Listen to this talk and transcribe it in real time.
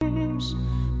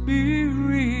be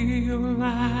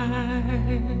realized.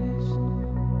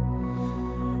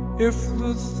 If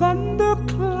the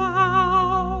thundercloud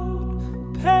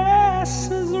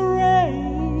passes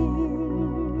rain,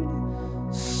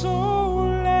 so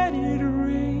let it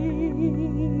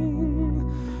rain,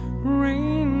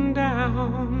 rain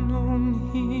down on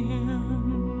him.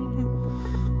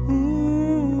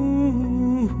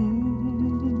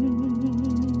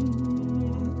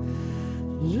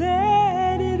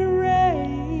 Let it rain.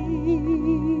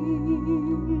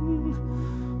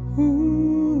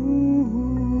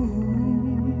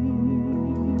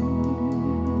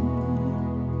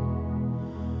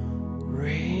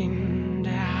 Rain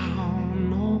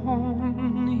down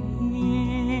on him.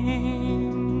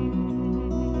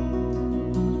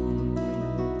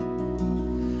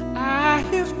 I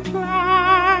have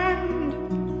climbed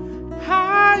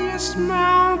highest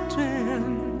mountain,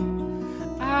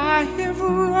 I have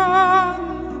run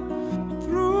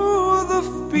through the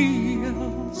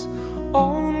fields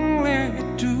only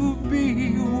to be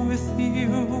with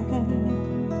you,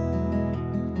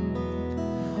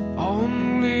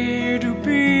 only to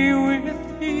be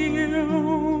with you.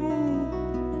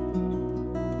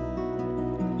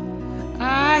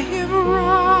 I have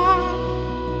run,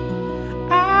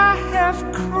 I have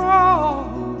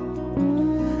crawled,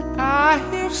 I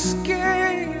have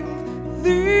scaled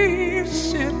these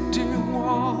city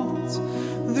walls,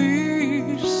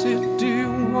 these city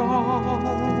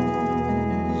walls,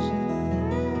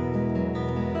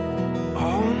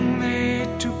 only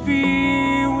to be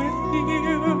with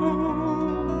you.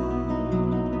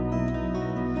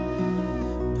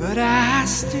 But I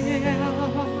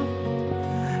still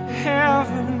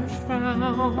haven't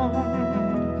found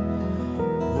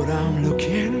what I'm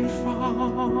looking for.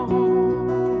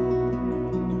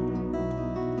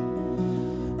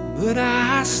 But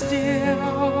I still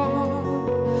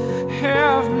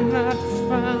have not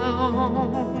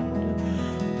found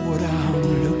what I'm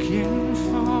looking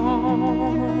for.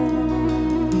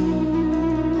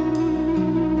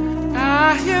 I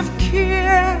have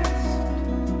kissed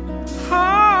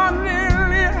honey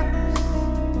lips,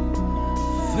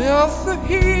 felt the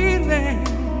healing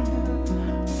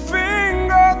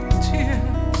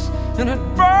fingertips, and it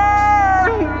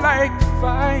burned like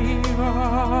fire.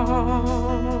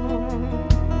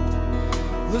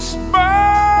 This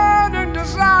burning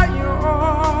desire,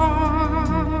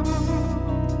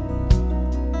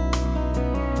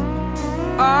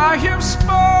 I have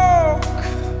spoke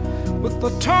with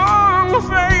the tongue of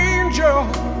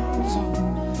angels,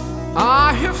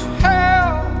 I have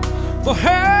held the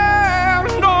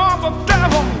hand of the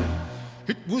devil.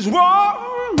 It was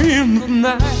warm in the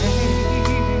night,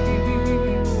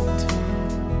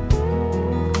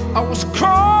 I was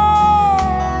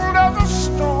cold as a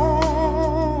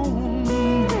stone,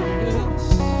 yes.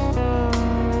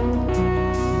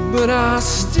 But I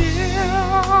still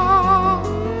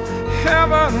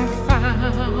haven't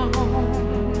found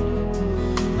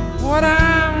what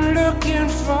I'm looking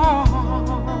for.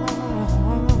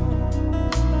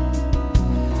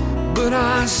 But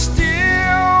I still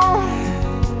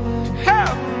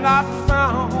have not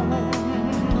found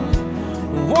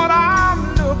what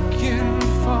I'm looking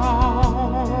for.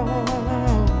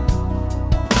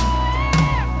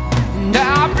 And I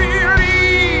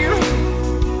believe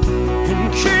in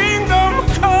kingdom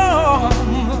come,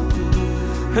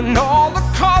 and all the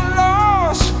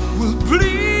colors will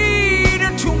bleed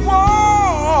into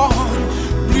one,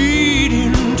 bleed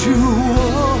into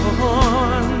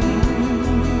one.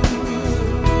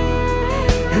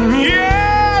 And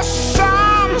yes,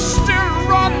 I'm still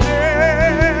running.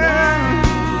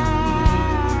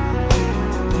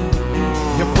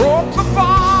 You broke the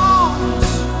bonds,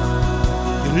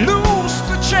 you loosed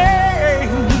the chain,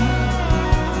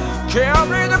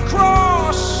 carry the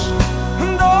cross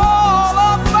and all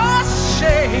of my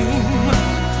shame,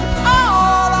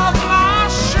 all of my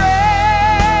shame.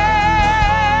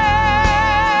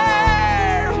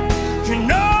 You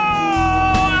know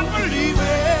I believe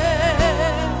it,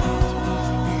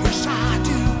 yes I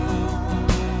do,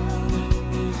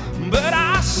 but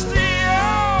I still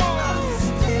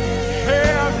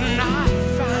have not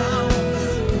found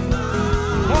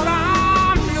what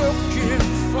I'm looking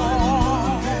for.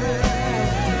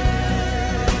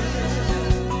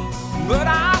 But I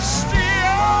still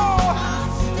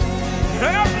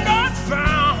have not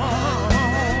found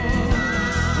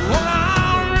what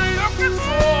I'm looking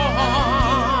for.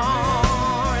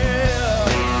 Yeah.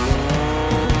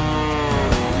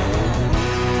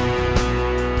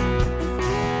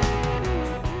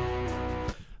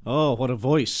 Oh, what a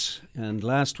voice. And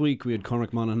last week we had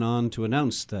Cormac Monaghan on to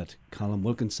announce that Colm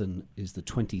Wilkinson is the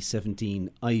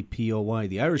 2017 IPOY,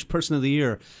 the Irish Person of the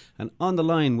Year. And on the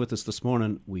line with us this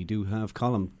morning, we do have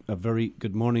Colm. A very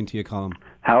good morning to you, Colm.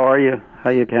 How are you? How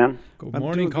you, Ken? Good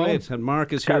morning, Colm. And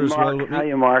Mark is here as well with me. How are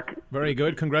you, Mark? Very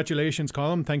good. Congratulations,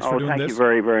 Colm. Thanks for doing thank this. Thank you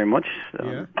very, very much.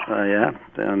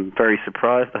 I'm very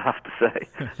surprised, I have to say.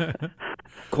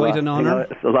 Quite an honour.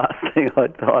 It's the last thing I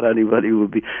thought anybody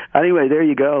would be. Anyway, there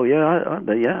you go.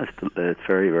 It's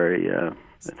very, very...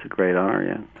 it's a great honour,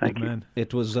 yeah. Thank you. Man.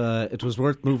 It was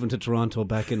worth moving to Toronto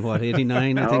back in,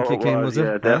 89, I think you came, was it?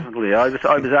 Yeah, definitely. I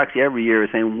was actually every year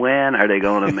saying, when are they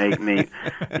going to make me?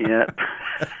 Yeah.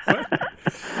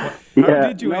 How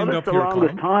did you end up here, Colm? That's the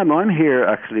longest time. I'm here,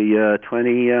 actually,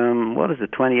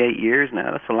 28 years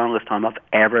now. That's the longest time I've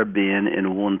ever been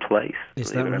in one place.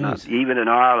 Is that right? Even in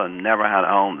Ireland, never had a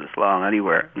home this long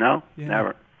anywhere. No,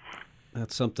 never.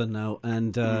 That's something now.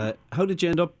 And how did you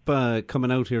end up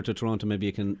coming out here to Toronto? Maybe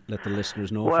you can let the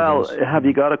listeners know. Well, have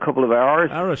you got a couple of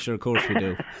hours? Irish, of course we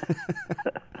do.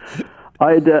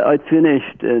 I'd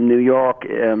finished in New York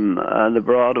the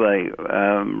Broadway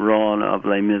run of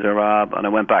Les Miserables, and I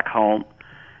went back home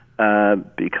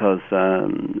because,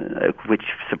 which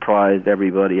surprised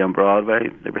everybody on Broadway.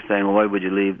 They were saying, well, why would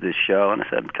you leave this show? And I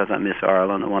said, because I miss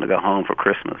Ireland. I want to go home for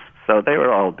Christmas. So they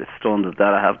were all a bit stunned at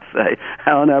that, I have to say.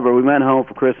 However, we went home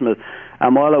for Christmas,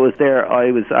 and while I was there,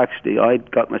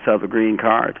 I'd got myself a green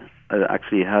card. I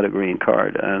actually had a green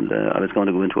card, and I was going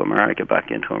to go back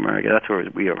into America. That's where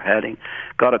we were heading.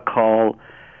 Got a call.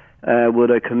 Would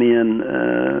I come in?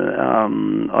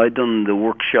 I'd done the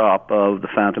workshop of the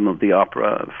Phantom of the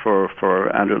Opera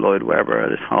for Andrew Lloyd Webber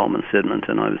at his home in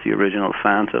Sydmonton. I was the original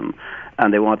Phantom,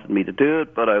 and they wanted me to do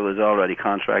it, but I was already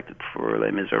contracted for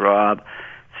Les Miserables.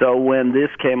 So when this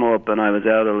came up and I was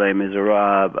out of Les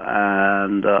Miserables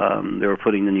and they were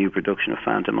putting the new production of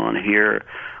Phantom on here,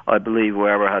 I believe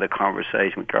Weber had a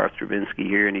conversation with Garth Drabinsky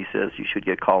here, and he says, you should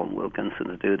get Colm Wilkinson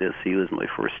to do this. He was my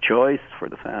first choice for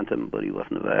the Phantom, but he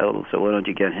wasn't available, so why don't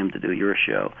you get him to do your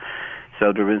show?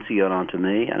 So Drabinsky got on to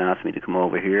me and asked me to come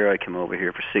over here. I came over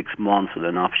here for 6 months with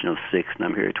an option of 6, and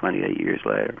I'm here 28 years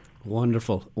later.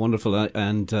 Wonderful.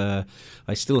 And I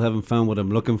still haven't found what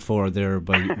I'm looking for there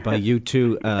by you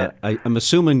two. I'm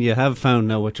assuming you have found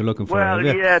now what you're looking for. Well,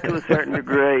 yeah, to a certain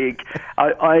degree.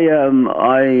 I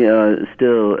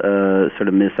still sort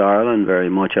of miss Ireland very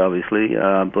much, obviously,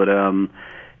 I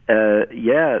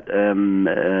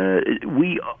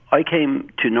came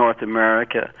to North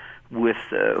America with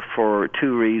for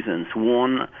 2 reasons.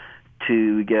 One,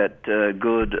 to get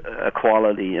good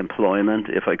quality employment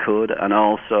if I could, and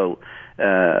also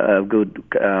a good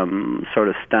sort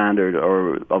of standard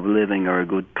of living or a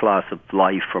good class of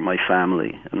life for my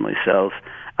family and myself.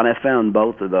 And I found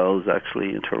both of those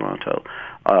actually in Toronto.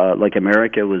 Like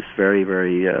America was very,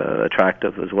 very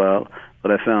attractive as well,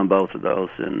 but I found both of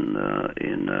those in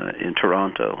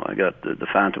Toronto. I got the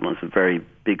Phantom was a very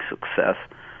big success.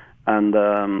 And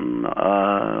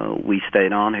we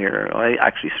stayed on here. I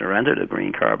actually surrendered a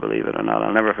green card, believe it or not.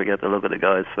 I'll never forget the look of the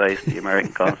guy's face, the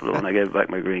American consul, when I gave back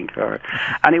my green card.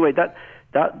 Anyway, that's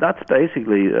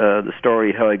basically the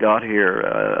story how I got here.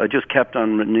 I just kept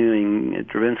on renewing.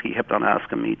 Drabinsky kept on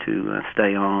asking me to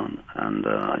stay on, and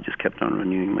I just kept on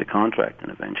renewing my contract. And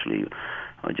eventually,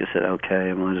 I just said, okay,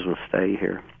 I might as well stay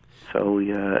here. So it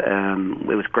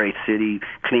was a great city,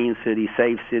 clean city,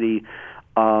 safe city.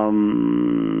 I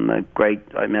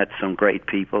met some great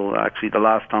people. Actually, the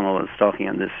last time I was talking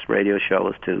on this radio show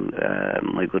was to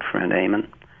my good friend Eamon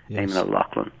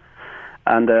O'Loughlin,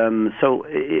 and so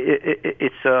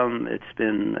it's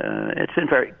been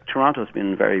very. Toronto's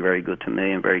been very, very good to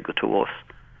me and very good to us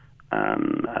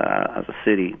as a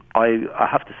city. I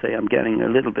have to say I'm getting a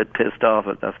little bit pissed off,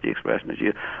 if that's the expression that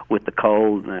you, with the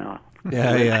cold now.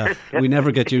 Yeah. We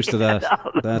never get used to that.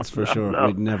 That's for sure.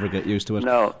 We'd never get used to it.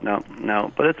 No.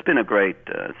 But it's been a great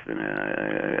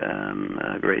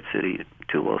city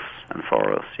to us and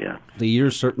for us. Yeah. The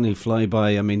years certainly fly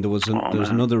by. I mean, there's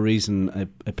another reason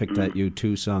I picked that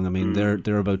U2 song. I mean,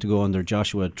 they're about to go on their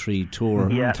Joshua Tree tour,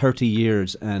 30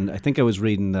 years, and I think I was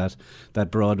reading that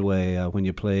Broadway when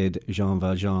you played Jean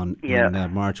Valjean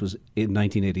in March was in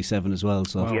 1987 as well.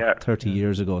 So 30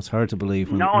 years ago. It's hard to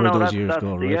believe where those years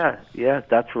go, right? Yeah,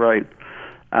 that's right.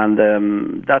 And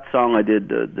that song I did,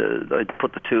 I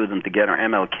put the two of them together.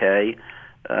 MLK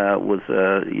was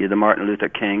the Martin Luther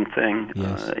King thing.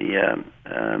 Yes.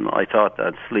 I thought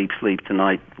that Sleep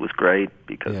Tonight was great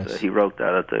because he wrote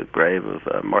that at the grave of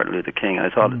Martin Luther King. I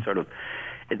thought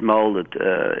it molded,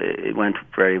 it went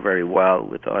very, very well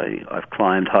with I've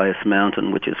Climbed Highest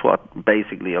Mountain, which is what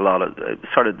basically a lot of,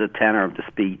 sort of the tenor of the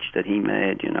speech that he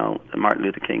made, that Martin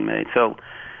Luther King made. So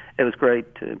it was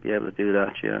great to be able to do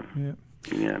that. Yeah.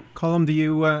 Colm, do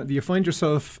you find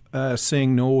yourself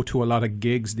saying no to a lot of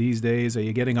gigs these days? Are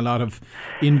you getting a lot of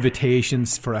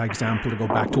invitations, for example, to go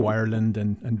back to Ireland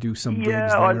and do some gigs there?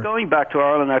 Yeah, I'm going back to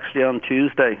Ireland actually on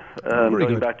Tuesday.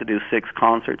 Going back to do 6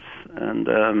 concerts, and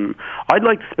I'd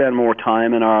like to spend more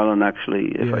time in Ireland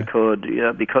actually, if I could.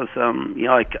 Yeah, because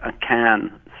I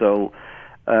can. So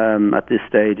at this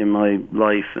stage in my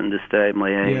life and this day of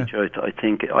my age, I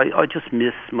think I just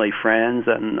miss my friends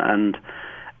and.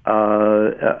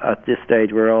 At this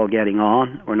stage, we're all getting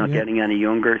on. We're not getting any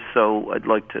younger, so I'd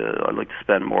like to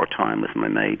spend more time with my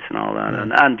mates and all that,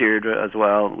 and Deirdre as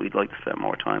well. We'd like to spend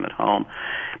more time at home.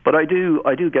 But I do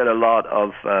get a lot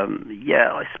of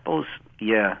I suppose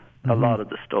a lot of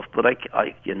the stuff. But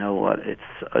I you know what?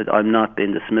 I'm not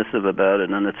being dismissive about it,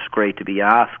 and it's great to be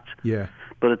asked. Yeah.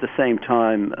 But at the same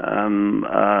time,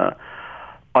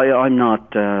 I'm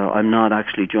not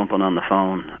actually jumping on the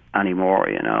phone anymore,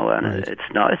 you know, and it's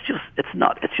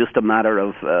just a matter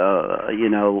of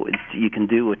you can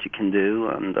do what you can do,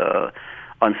 and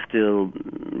I'm still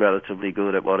relatively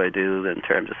good at what I do in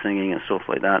terms of singing and stuff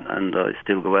like that, and I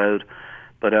still go out.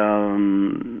 But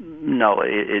no,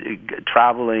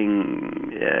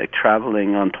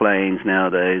 traveling on planes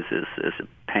nowadays is a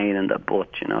pain in the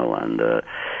butt, you know, and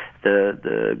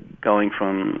the going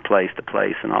from place to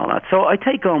place and all that. So I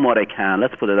take on what I can.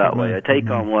 Let's put it that way. I take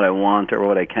on what I want or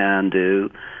what I can do,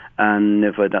 and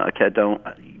if I don't,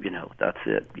 you know, that's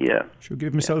it. Yeah. Should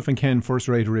give myself and Ken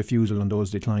first-rate refusal on those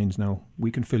declines. Now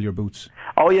we can fill your boots.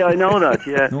 Oh yeah, I know that.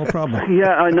 Yeah. No problem.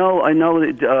 Yeah, I know. I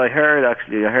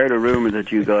heard a rumor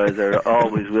that you guys are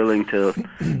always willing to,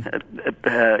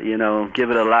 give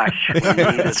it a lash.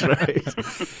 That's right.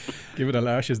 Give it a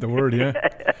lash is the word. Yeah.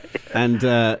 And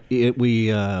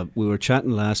we were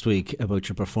chatting last week about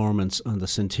your performance on the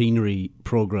centenary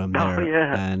program there. Oh,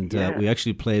 yeah. And we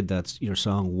actually played your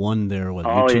song One there,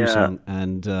 song,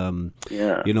 and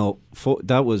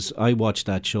that was, I watched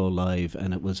that show live,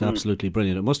 and it was absolutely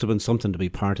brilliant. It must have been something to be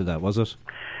part of that, was it?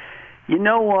 You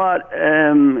know what,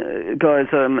 guys?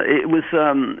 It was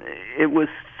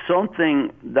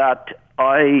something that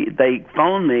they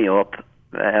phoned me up.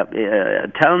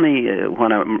 Tell me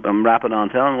when I'm wrapping on.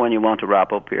 Tell me when you want to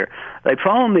wrap up here. They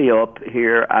phoned me up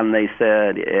here and they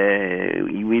said,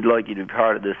 we'd like you to be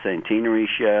part of this centenary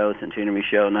show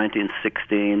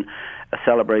 1916, a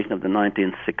celebration of the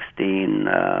 1916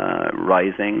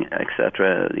 Rising,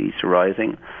 etc., the Easter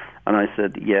Rising. And I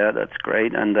said, yeah, that's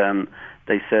great. And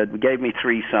they said, gave me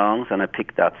 3 songs, and I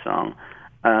picked that song.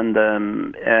 And I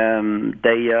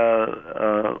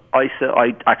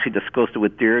actually discussed it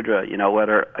with Deirdre, you know,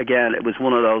 whether, again, it was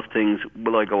one of those things,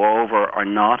 will I go over or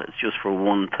not? It's just for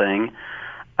one thing.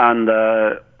 And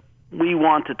we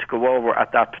wanted to go over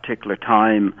at that particular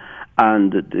time,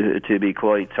 and to be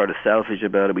quite sort of selfish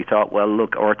about it, we thought, well,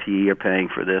 look, RTE are paying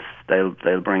for this.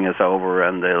 They'll bring us over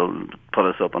and they'll put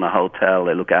us up in a hotel.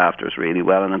 They look after us really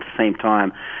well, and at the same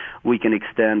time, we can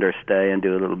extend our stay and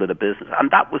do a little bit of business. And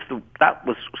that was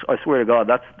I swear to God,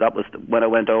 that was when I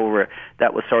went over.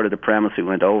 That was sort of the premise we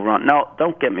went over on. Now,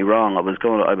 don't get me wrong. I was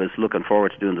looking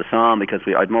forward to doing the song because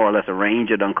I'd more or less arrange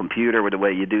it on computer with the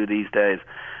way you do these days.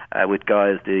 With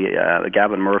guys,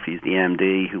 Gavin Murphy's the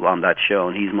MD who on that show,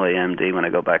 and he's my MD when I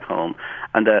go back home.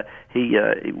 And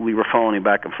we were phoning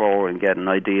back and forward and getting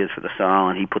ideas for the song,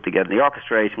 and he put together. The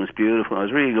orchestration was beautiful. I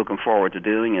was really looking forward to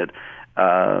doing it.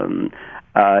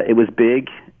 It was big.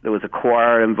 There was a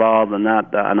choir involved in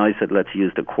that, and I said, let's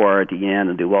use the choir at the end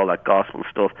and do all that gospel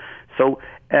stuff. So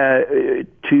to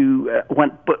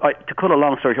cut a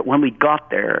long story short, when we got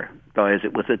there, guys,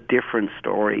 it was a different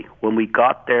story. When we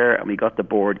got there and we got the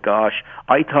board, gosh,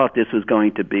 I thought this was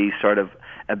going to be sort of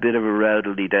a bit of a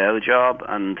rowdy-dow job,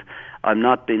 and I'm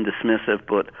not being dismissive,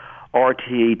 but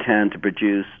RTE tend to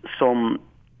produce some,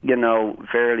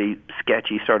 fairly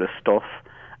sketchy sort of stuff.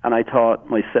 And I thought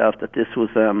myself that this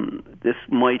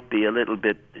might be a little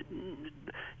bit,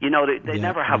 they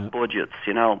never have budgets,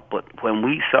 but when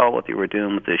we saw what they were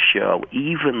doing with this show,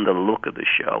 even the look of the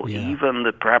show, even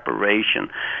the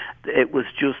preparation, it was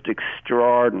just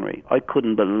extraordinary. I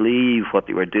couldn't believe what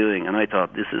they were doing, and I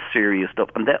thought, this is serious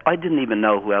stuff. And I didn't even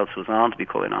know who else was on, to be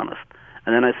quite honest.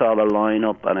 And then I saw the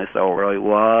lineup, and I saw where I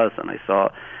was,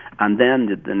 and then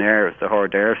the nerves, the hors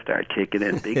d'oeuvres start kicking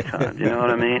in big time. You know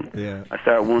what I mean? Yeah. I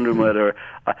started wondering whether...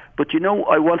 but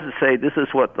I wanted to say, this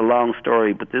is what the long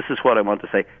story, but this is what I want to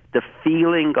say. The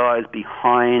feeling, guys,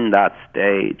 behind that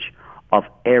stage of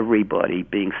everybody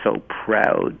being so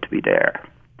proud to be there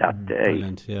that day.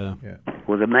 Brilliant, yeah.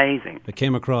 Was amazing. It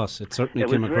came across. It certainly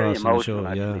came across in the show.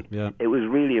 Actually. Yeah. It was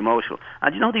really emotional.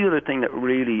 And the other thing that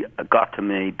really got to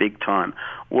me big time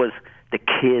was the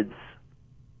kids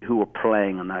who were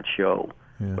playing on that show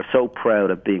were so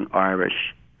proud of being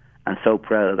Irish and so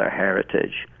proud of their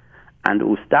heritage. And it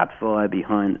was that vibe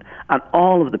behind it. And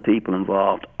all of the people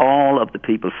involved, all of the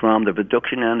people from the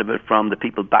production end of it, from the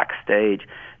people backstage,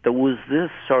 there was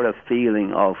this sort of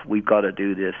feeling of, we've got to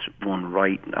do this one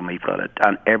right, and we've got it.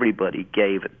 And everybody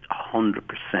gave it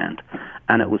 100%.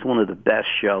 And it was one of the best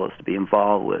shows to be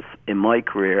involved with in my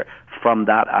career from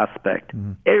that aspect.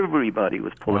 Everybody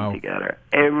was pulling together.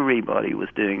 Everybody was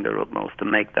doing their utmost to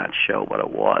make that show what it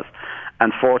was.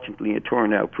 And fortunately, it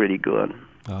turned out pretty good.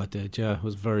 Oh, it did, yeah. It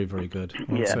was very, very good. It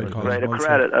was great.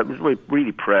 I was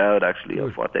really proud, actually,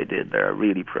 of what they did there.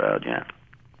 Really proud, yeah.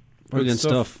 Brilliant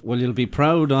stuff. Well, you'll be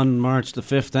proud on March the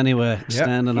 5th anyway,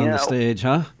 standing on the stage,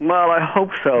 huh? Well, I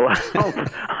hope so.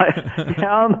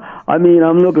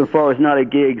 I'm looking forward. It's not a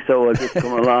gig, so I'll just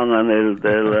come along and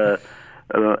they'll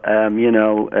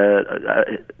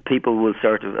people will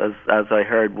sort of, as I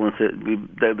heard once,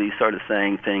 they'll be sort of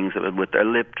saying things with their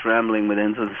lip trembling with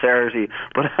insincerity.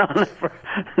 But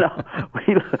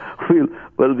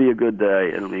will be a good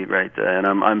day. It'll be a great day, and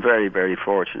I'm very, very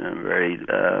fortunate and very,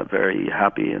 very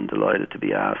happy and delighted to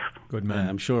be asked. Good man.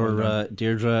 I'm sure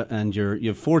Deirdre and you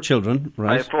have 4 children,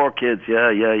 right? I have 4 kids.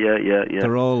 Yeah.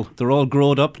 They're all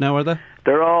grown up now, are they?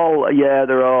 They're all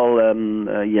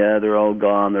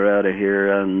gone. They're out of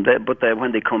here, and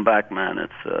when they come back, man,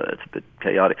 it's a bit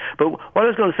chaotic. But what I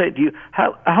was going to say to you,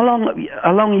 how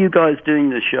long are you guys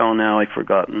doing the show now? I've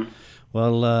forgotten.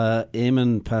 Well,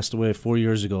 Eamon passed away 4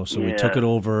 years ago, so we took it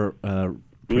over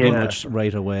pretty much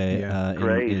right away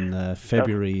in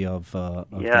February of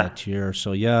that year.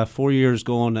 So 4 years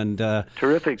going, and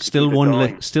terrific. Still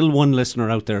one listener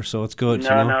out there, so it's good.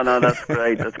 No, that's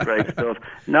great. That's great stuff.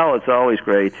 No, it's always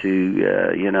great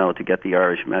to to get the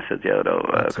Irish message out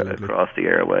across the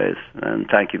airways. And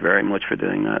thank you very much for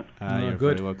doing that. You're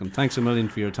very welcome. Thanks a million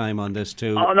for your time on this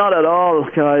too. Oh, not at all,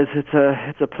 guys.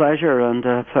 It's a pleasure, and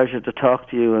a pleasure to talk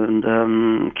to you, and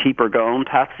keep her going,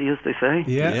 Patsy, as they say.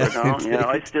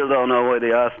 I still don't know why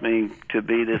they asked me to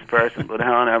be this person, but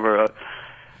however,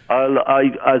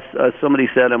 as somebody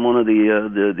said in one of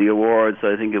the awards,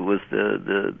 I think it was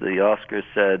the Oscars,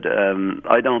 said,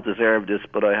 I don't deserve this,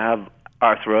 but I have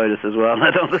arthritis as well, and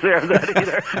I don't deserve that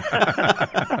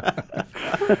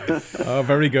either. Oh,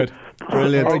 very good.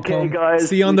 Brilliant. Okay, guys.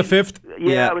 See you on the 5th.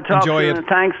 Yeah, we'll talk enjoy soon. it.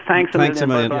 Thanks a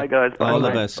million. Bye, guys. All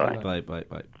the best.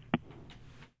 Bye.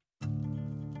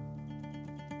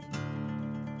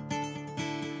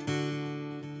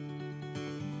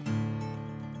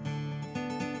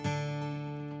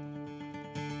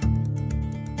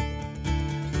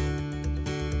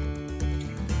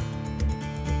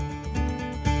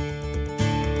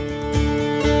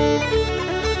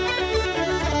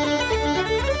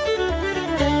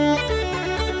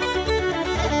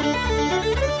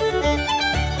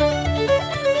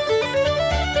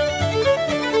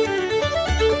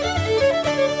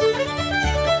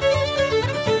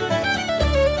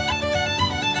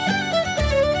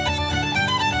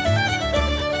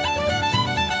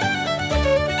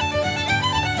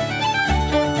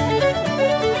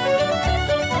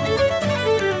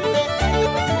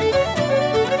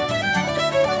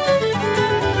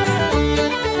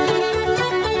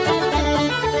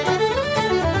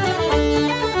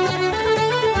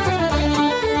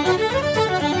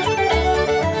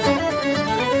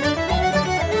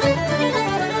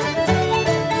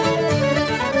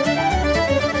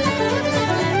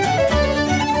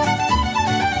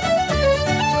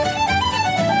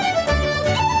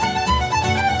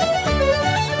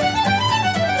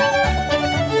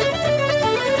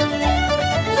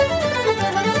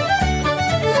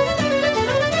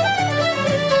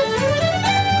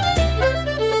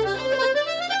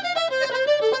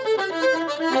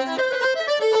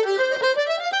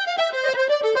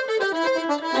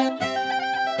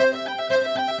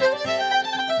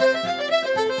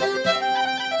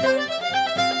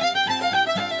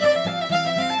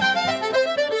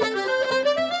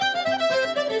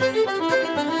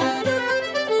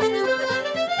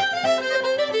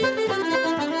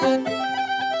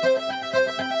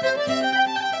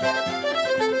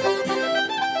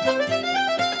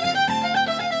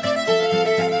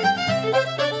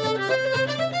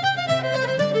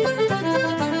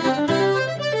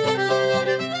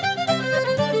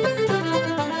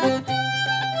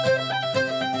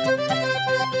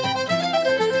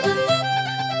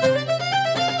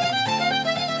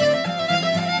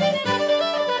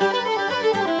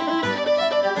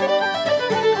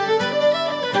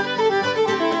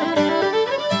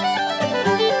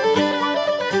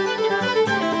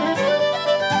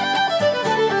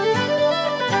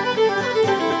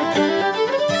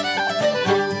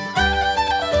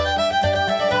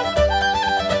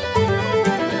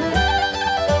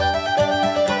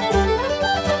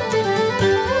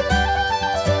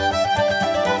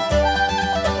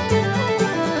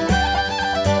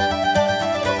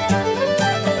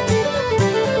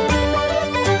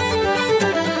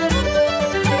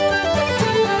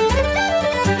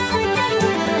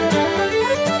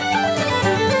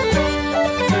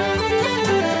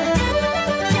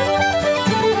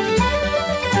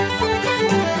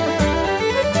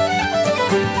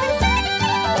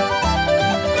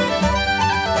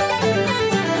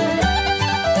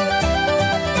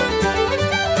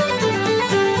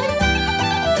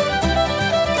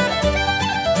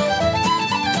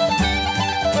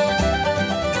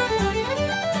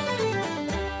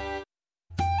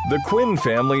 The Quinn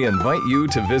family invite you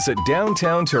to visit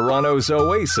downtown Toronto's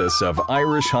oasis of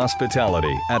Irish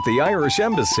hospitality at the Irish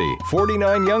Embassy,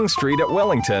 49 Yonge Street at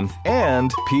Wellington,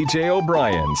 and PJ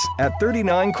O'Brien's at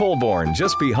 39 Colborne,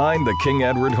 just behind the King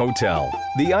Edward Hotel.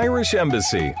 The Irish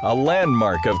Embassy, a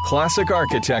landmark of classic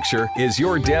architecture, is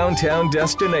your downtown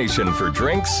destination for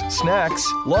drinks, snacks,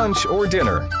 lunch, or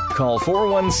dinner. Call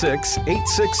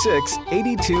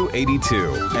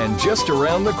 416-866-8282. And just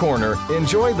around the corner,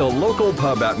 enjoy the local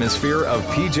pub atmosphere of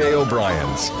PJ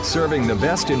O'Brien's, serving the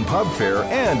best in pub fare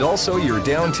and also your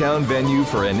downtown venue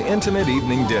for an intimate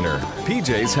evening dinner.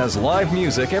 PJ's has live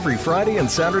music every Friday and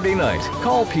Saturday night.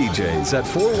 Call PJ's at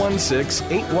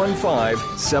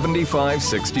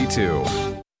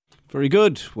 416-815-7562. Very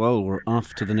good. Well, we're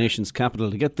off to the nation's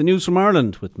capital to get the news from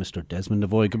Ireland with Mr. Desmond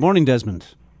Devoy. Good morning,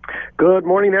 Desmond. Good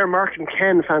morning there, Mark and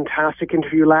Ken. Fantastic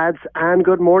interview, lads. And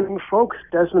good morning, folks.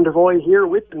 Desmond Devoy here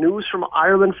with the news from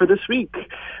Ireland for this week.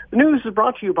 The news is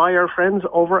brought to you by our friends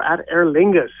over at Aer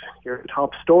Lingus. Your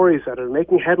top stories that are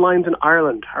making headlines in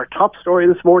Ireland. Our top story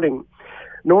this morning.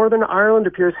 Northern Ireland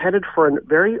appears headed for a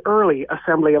very early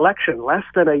Assembly election, less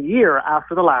than a year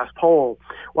after the last poll.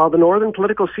 While the northern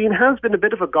political scene has been a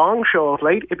bit of a gong show of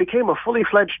late, it became a fully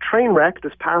fledged train wreck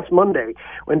this past Monday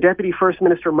when Deputy First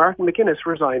Minister Martin McGuinness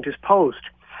resigned his post.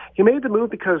 He made the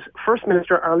move because First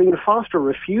Minister Arlene Foster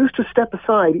refused to step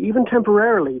aside, even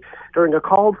temporarily, during a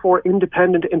called-for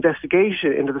independent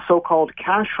investigation into the so-called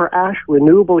Cash for Ash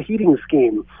renewable heating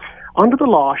scheme. Under the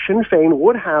law, Sinn Féin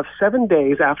would have 7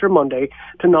 days after Monday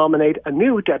to nominate a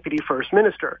new Deputy First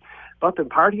Minister. But the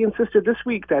party insisted this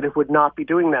week that it would not be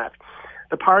doing that.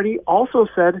 The party also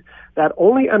said that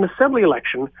only an Assembly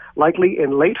election, likely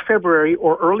in late February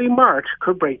or early March,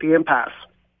 could break the impasse.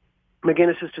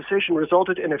 McGuinness's decision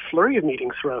resulted in a flurry of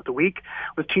meetings throughout the week,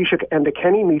 with Taoiseach Enda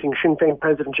Kenny meeting Sinn Féin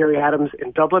President Gerry Adams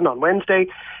in Dublin on Wednesday,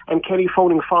 and Kenny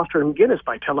phoning Foster and McGuinness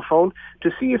by telephone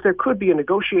to see if there could be a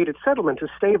negotiated settlement to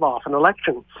stave off an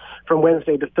election. From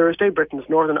Wednesday to Thursday, Britain's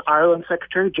Northern Ireland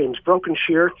Secretary James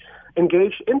Brockenshire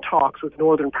engaged in talks with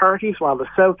northern parties, while the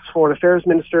South's Foreign Affairs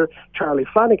Minister Charlie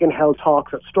Flanagan held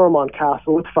talks at Stormont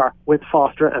Castle with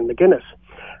Foster and McGuinness.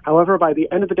 However, by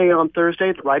the end of the day on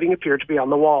Thursday, the writing appeared to be on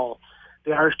the wall.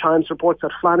 The Irish Times reports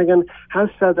that Flanagan has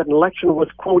said that an election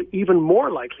was, quote, even more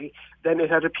likely than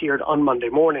it had appeared on Monday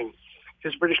morning.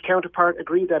 His British counterpart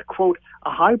agreed that, quote,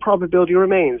 a high probability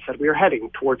remains that we are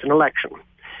heading towards an election.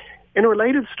 In a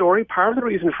related story, part of the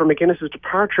reason for McGuinness's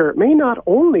departure may not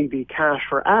only be cash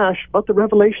for ash, but the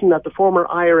revelation that the former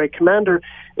IRA commander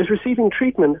is receiving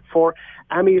treatment for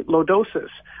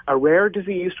amyloidosis, a rare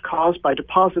disease caused by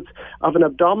deposits of an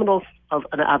abnormal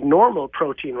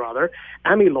protein,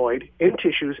 amyloid, in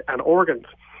tissues and organs.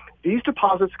 These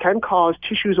deposits can cause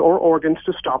tissues or organs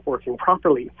to stop working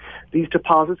properly. These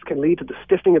deposits can lead to the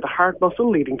stiffening of the heart muscle,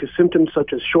 leading to symptoms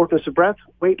such as shortness of breath,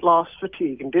 weight loss,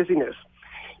 fatigue, and dizziness.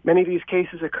 Many of these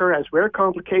cases occur as rare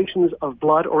complications of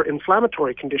blood or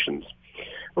inflammatory conditions.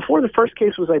 Before the first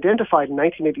case was identified in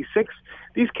 1986,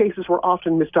 these cases were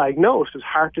often misdiagnosed as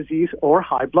heart disease or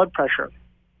high blood pressure.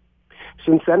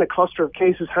 Since then, a cluster of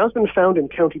cases has been found in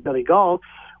County Donegal,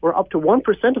 where up to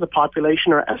 1% of the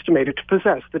population are estimated to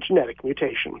possess the genetic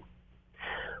mutation.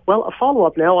 Well, a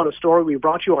follow-up now on a story we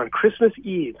brought you on Christmas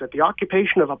Eve, that the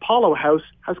occupation of Apollo House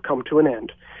has come to an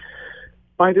end.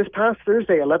 By this past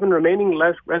Thursday, 11 remaining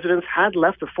residents had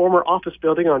left the former office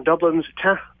building on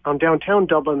downtown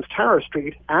Dublin's Tara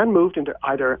Street and moved into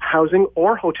either housing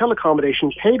or hotel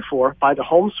accommodation paid for by the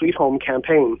Home Sweet Home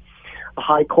campaign. The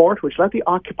High Court, which let the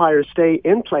occupiers stay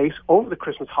in place over the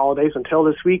Christmas holidays until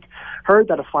this week, heard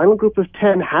that a final group of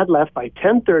 10 had left by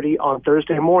 10:30 on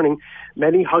Thursday morning,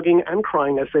 many hugging and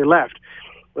crying as they left,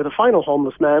 with a final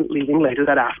homeless man leaving later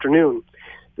that afternoon.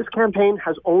 This campaign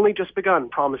has only just begun,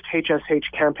 promised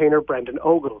HSH campaigner Brendan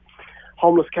Ogle.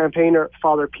 Homeless campaigner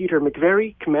Father Peter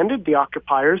McVeary commended the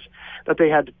occupiers that they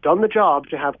had done the job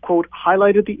to have, quote,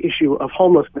 highlighted the issue of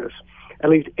homelessness. At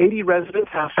least 80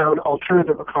 residents have found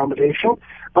alternative accommodation,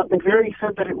 but McVeary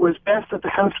said that it was best that the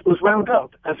house was wound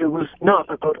up, as it was not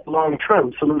about a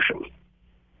long-term solution.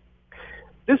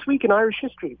 This week in Irish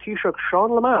history, Taoiseach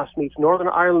Sean Lemass meets Northern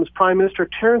Ireland's Prime Minister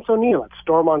Terence O'Neill at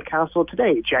Stormont Castle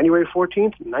today, January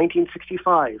 14th,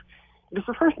 1965. It is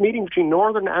the first meeting between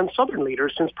Northern and Southern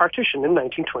leaders since partition in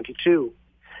 1922.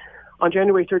 On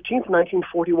January 13th,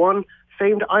 1941,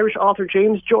 famed Irish author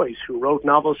James Joyce, who wrote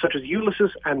novels such as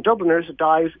Ulysses and Dubliners,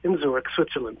 dies in Zurich,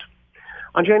 Switzerland.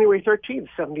 On January 13th,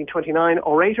 1729,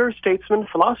 orator, statesman,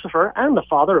 philosopher, and the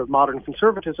father of modern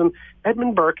conservatism,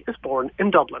 Edmund Burke, is born in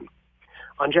Dublin.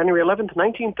 On January 11th,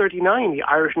 1939, the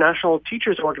Irish National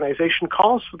Teachers Organization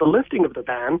calls for the lifting of the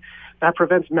ban that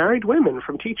prevents married women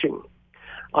from teaching.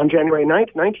 On January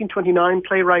 9th, 1929,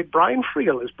 playwright Brian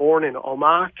Friel is born in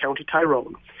Omagh, County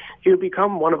Tyrone. He would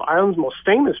become one of Ireland's most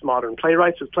famous modern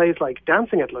playwrights with plays like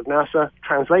Dancing at Lugnasa,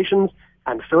 Translations,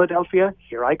 and Philadelphia,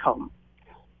 Here I Come.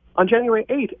 On January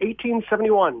 8,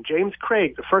 1871, James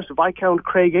Craic, the first Viscount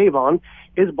Craigavon,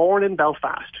 is born in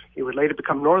Belfast. He would later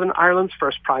become Northern Ireland's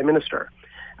first Prime Minister.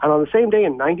 And on the same day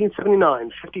in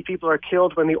 1979, 50 people are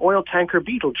killed when the oil tanker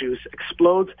Beetlejuice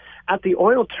explodes at the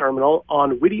oil terminal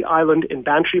on Whiddy Island in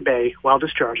Bantry Bay while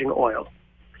discharging oil.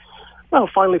 Well,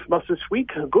 finally from us this week,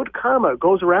 good karma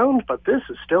goes around, but this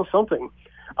is still something.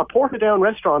 A Portadown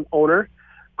restaurant owner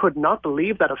could not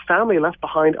believe that a family left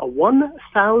behind a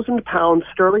 £1,000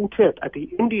 sterling tip at the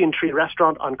Indian Tree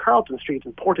restaurant on Carlton Street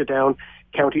in Portadown,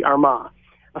 County Armagh.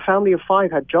 A family of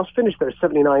 5 had just finished their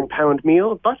 £79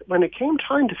 meal, but when it came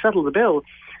time to settle the bill,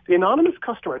 the anonymous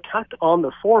customer tacked on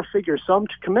the 4-figure sum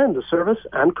to commend the service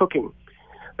and cooking.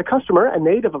 The customer, a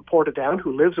native of Portadown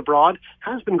who lives abroad,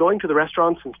 has been going to the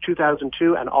restaurant since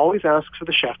 2002 and always asks for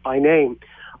the chef by name.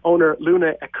 Owner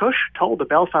Luna Akush told the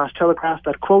Belfast Telegraph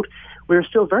that, quote, "We're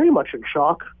still very much in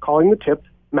shock, calling the tip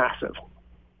massive."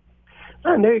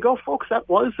 And there you go, folks. That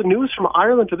was the news from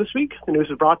Ireland for this week. The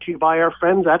news is brought to you by our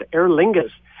friends at Aer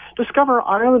Lingus. Discover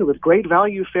Ireland with great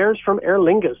value fares from Aer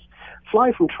Lingus.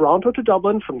 Fly from Toronto to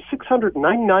Dublin from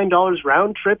 $699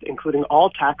 round trip, including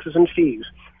all taxes and fees.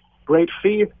 Great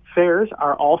fares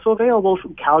are also available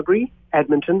from Calgary,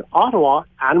 Edmonton, Ottawa,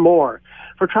 and more.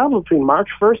 For travel between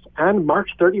March 1st and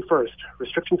March 31st,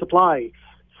 restrictions apply.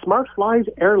 Smart Flies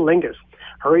Aer Lingus.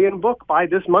 Hurry and book by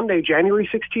this Monday, January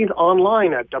 16th,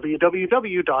 online at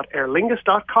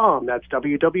www.aerlingus.com. That's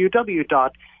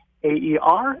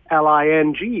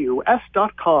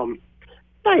www.aerlingus.com.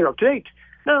 Now you're up to date.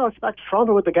 Now it's back to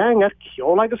Toronto with the gang at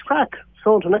Ceol agus Craic.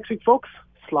 So until next week, folks,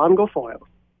 slán go foil.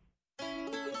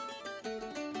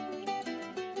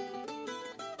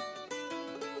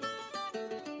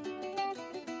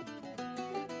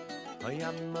 I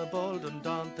am a bold and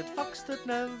daunted fox that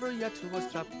never yet was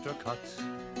trapped or caught.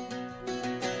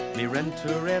 Me rent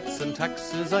to rates and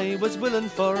taxes I was willing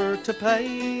for to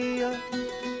pay.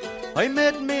 I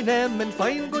made me name in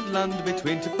fine good land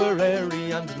between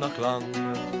Tipperary and Knocklong,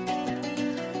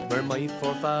 where my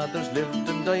forefathers lived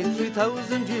and died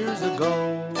 3,000 years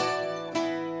ago.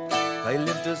 I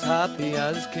lived as happy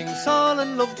as King Saul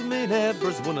and loved me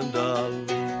neighbours one and all.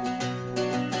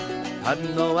 Had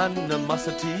no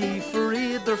animosity for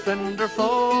either friend or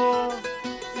foe.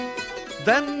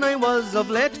 Then I was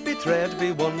of late betrayed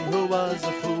by one who was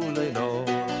a fool, I know.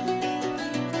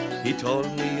 He told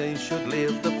me I should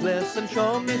leave the place and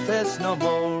show me face no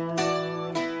more.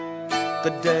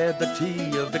 The day that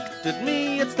he evicted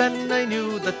me, it's then I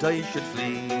knew that I should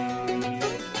flee.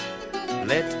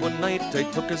 Late one night I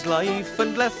took his life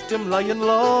and left him lying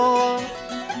low.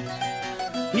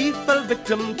 He fell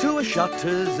victim to a shot,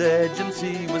 his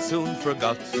agency was soon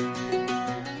forgot.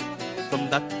 From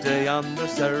that day on they're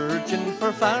searching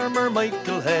for Farmer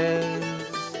Michael Hayes.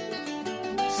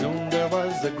 Soon there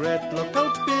was a great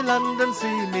lookout, be land and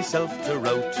sea myself to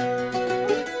rout.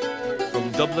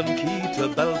 From Dublin Quay to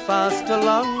Belfast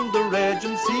along the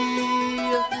raging sea,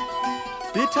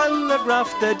 the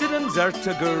Telegraph they didn't desert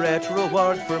a great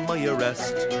reward for my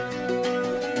arrest.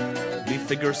 Me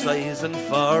figure size and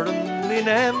foreign, me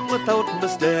name without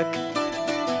mistake.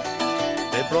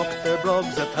 They broke their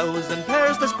brogues 1,000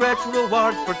 pairs, this great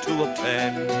reward for to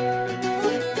obtain.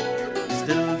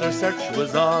 Still their search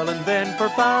was all in vain for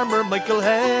Farmer Michael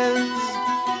Hayes.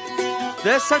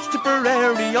 They searched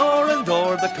Tipperary o'er and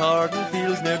o'er the Carden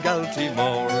fields near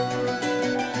Galtymore.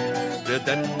 They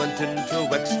then went into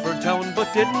Wexford town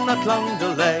but did not long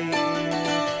delay.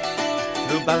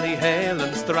 Through Ballyhale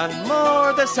and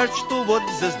Stranmore they searched the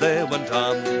woods as they went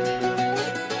on.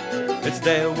 It's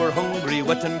they were hungry,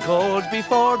 wet and cold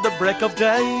before the break of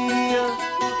day.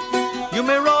 You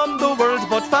may roam the world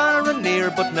both far and near,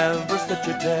 but never such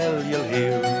a tale you'll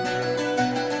hear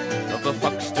of a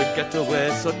fox to get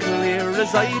away so clear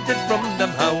as I did from them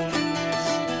hounds.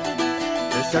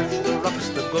 They searched the rocks,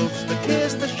 the gulfs, the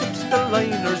quays, the ships, the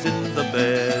liners in the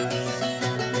bays,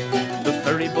 the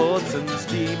ferry boats and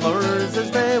steamers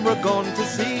as they were gone to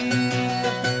sea.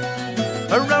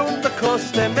 Around the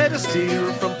coast they made a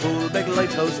steer from Poolbeg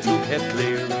Lighthouse to Cape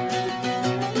Clear.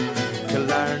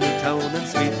 Killarney town and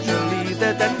Sweet Tralee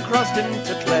they then crossed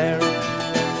into Clare.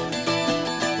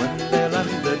 When they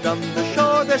landed on the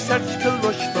shore they searched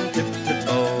Kilrush from tip to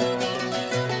toe.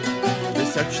 They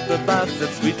searched the baths at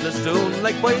Sweetlistoon,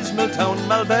 likewise Milltown,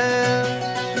 Malbay.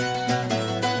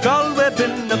 Galway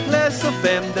been a place of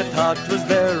fame, they thought was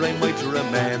there I might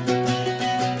remain.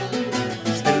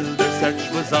 Still their search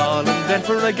was all in vain,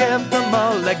 for I gave them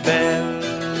all like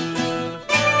bells.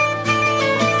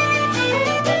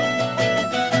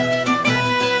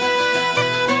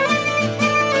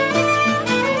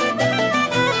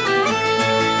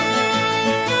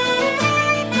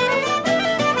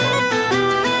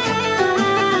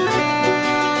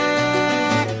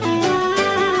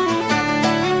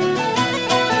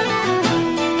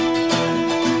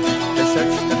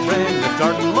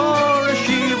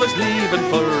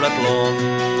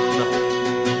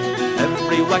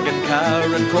 wagon car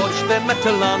and coach they met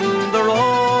along the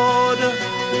road.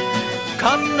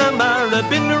 Connemara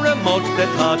been remote, they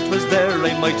thought was there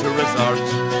I might resort.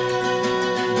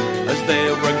 As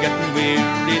they were getting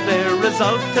weary, they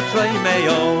resolved to try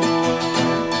Mayo.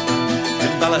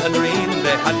 In Ballaghaderreen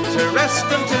they had to rest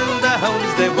until the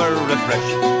hounds they were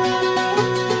refreshed.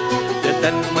 They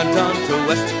then went on to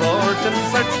Westport and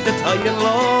searched it high and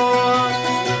low.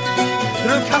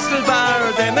 Through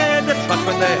Castlebar they made a trot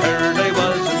when they heard I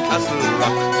was in Castle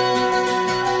Rock.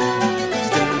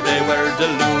 Still they were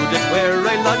deluded where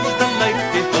I lodged the night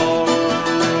before.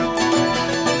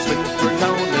 In Swinford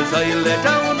town as I lay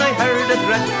down I heard a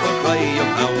dreadful cry of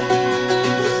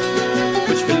hounds,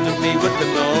 which filled me with the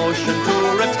notion to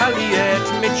retaliate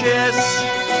me chase.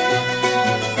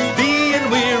 Being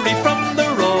weary from the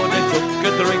road I took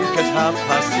a drink at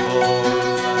 4:30,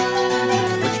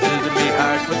 which filled me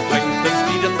heart with strength and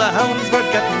speed, and the hounds were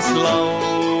getting slow.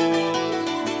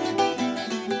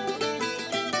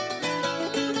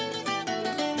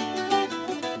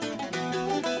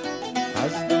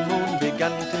 As the moon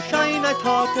began to shine I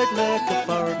thought I'd make a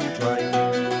further try.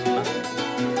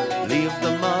 Leave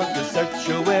them all to search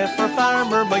away for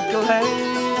Farmer Michael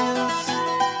Hayes.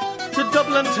 To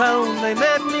Dublin town I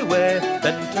made me way,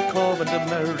 then to Cove and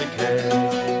America.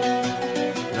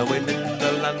 Now I'm in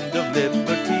the land of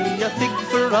liberty, I think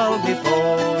for all me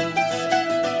foes.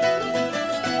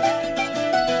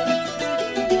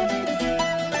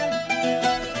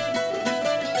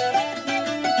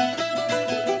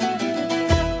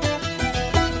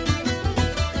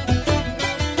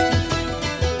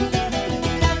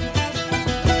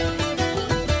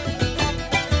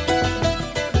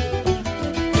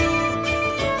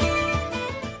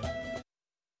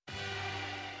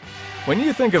 When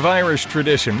you think of Irish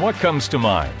tradition, what comes to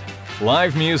mind?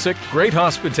 Live music, great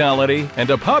hospitality, and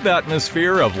a pub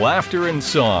atmosphere of laughter and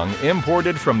song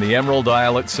imported from the Emerald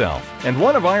Isle itself. And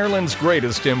one of Ireland's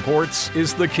greatest imports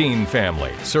is the Keane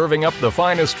family, serving up the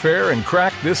finest fare and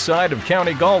crack this side of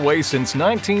County Galway since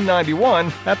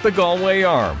 1991 at the Galway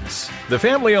Arms. The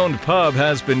family-owned pub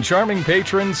has been charming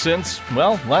patrons since,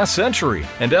 well, last century,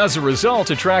 and as a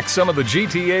result attracts some of the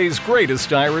GTA's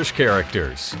greatest Irish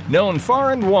characters. Known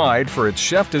far and wide for its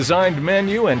chef-designed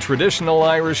menu and traditional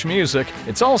Irish music,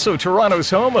 it's also Toronto's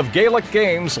home of Gaelic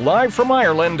games live from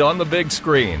Ireland on the big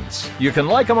screens. You can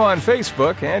like them on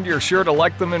Facebook, and you're sure to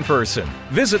like them in person.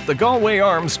 Visit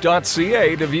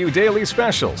thegalwayarms.ca to view daily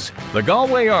specials. The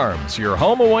Galway Arms, your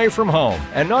home away from home,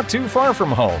 and not too far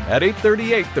from home, at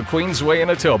 838 the Queensway in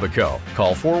Etobicoke.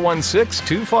 Call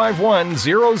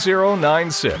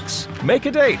 416-251-0096. Make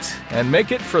a date, and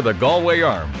make it for the Galway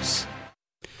Arms.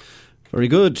 Very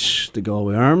good. The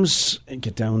Galway Arms.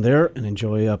 Get down there and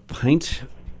enjoy a pint.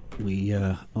 We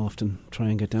often try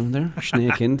and get down there,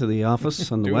 snake into the office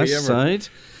on the west side.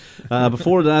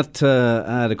 Before that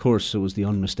ad, of course, it was the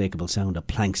unmistakable sound of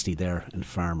Planksty there and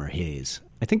Farmer Hayes.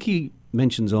 I think he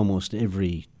mentions almost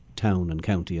every town and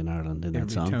county in Ireland in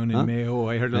that song. Every town in Mayo.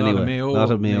 I heard a lot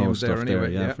of Mayo stuff there,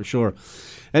 yeah, for sure.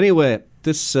 Anyway,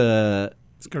 this young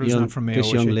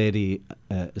lady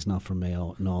is not from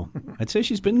Mayo, no. I'd say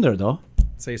she's been there, though.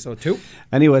 Say so too.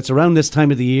 Anyway, it's around this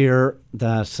time of the year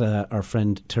that our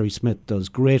friend Terry Smith does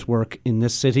great work in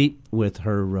this city with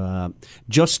her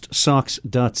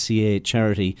justsocks.ca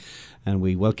charity, and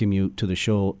we welcome you to the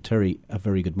show. Terry, a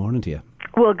very good morning to you.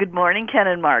 Well, good morning, Ken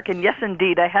and Mark. And yes,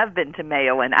 indeed, I have been to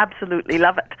Mayo and absolutely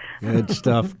love it. Good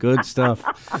stuff, good stuff.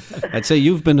 I'd say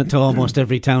you've been to almost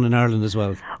every town in Ireland as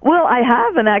well. Well, I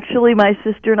have, and actually my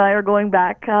sister and I are going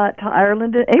back to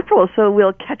Ireland in April, so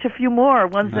we'll catch a few more,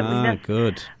 ones that we missed.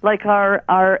 Good. Like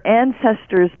our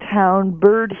ancestors' town,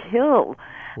 Bird Hill.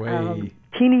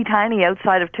 Teeny tiny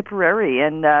outside of Tipperary,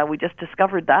 and we just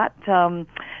discovered that. So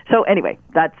anyway,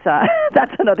 that's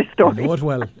another story. Know it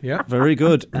well, yeah. Very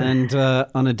good. And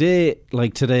on a day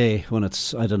like today, when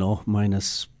it's, I don't know,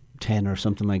 minus 10 or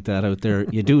something like that out there,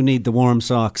 you do need the warm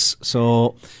socks.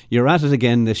 So you're at it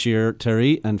again this year,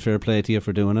 Terry, and fair play to you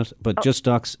for doing it. But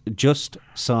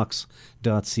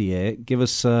justsocks.ca, give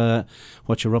us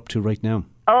what you're up to right now.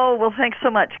 Oh, well, thanks so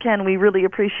much, Ken. We really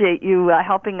appreciate you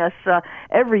helping us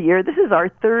every year. This is our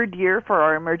third year for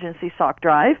our emergency sock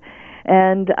drive.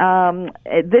 And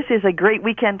this is a great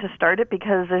weekend to start it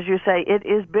because, as you say, it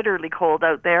is bitterly cold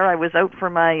out there. I was out for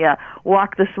my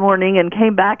walk this morning and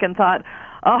came back and thought,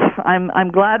 oh,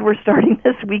 I'm glad we're starting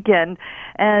this weekend.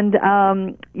 And,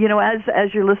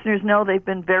 as your listeners know, they've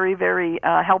been very, very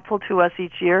helpful to us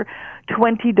each year.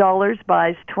 $20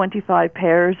 buys 25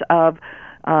 pairs of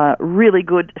really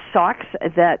good socks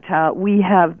that we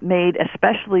have made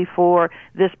especially for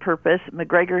this purpose.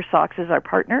 McGregor Socks is our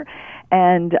partner,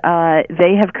 and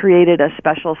they have created a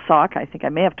special sock. I think I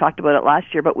may have talked about it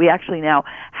last year, but we actually now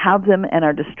have them and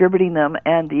are distributing them,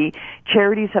 and the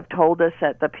charities have told us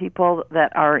that the people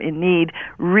that are in need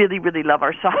really, really love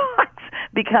our socks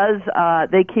because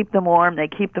they keep them warm, they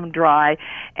keep them dry,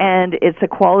 and it's a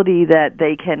quality that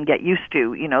they can get used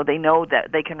to. You know, they know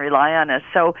that they can rely on us.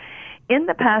 So in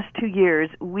the past 2 years,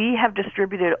 we have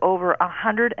distributed over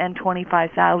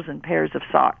 125,000 pairs of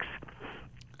socks.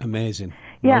 Amazing.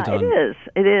 Yeah, well done.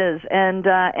 It is,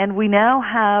 and we now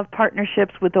have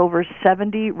partnerships with over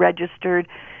 70 registered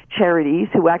charities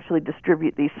who actually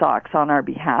distribute these socks on our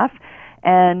behalf.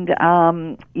 And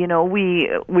you know,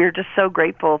 we're just so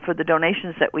grateful for the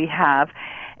donations that we have.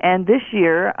 And this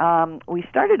year, we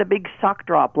started a big sock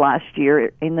drop last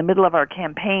year in the middle of our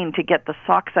campaign to get the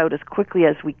socks out as quickly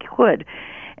as we could.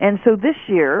 And so this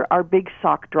year, our big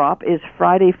sock drop is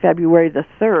Friday, February the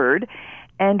 3rd.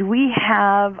 And we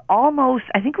have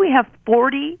I think we have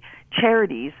 40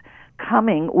 charities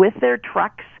coming with their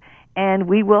trucks, and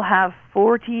we will have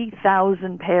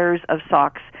 40,000 pairs of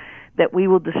socks that we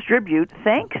will distribute,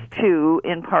 thanks to,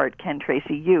 in part, Ken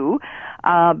Tracy, you,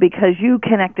 because you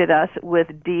connected us with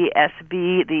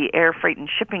DSB, the Air Freight and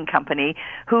Shipping Company,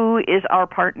 who is our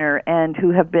partner and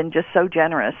who have been just so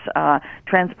generous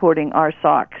transporting our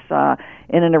socks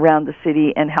in and around the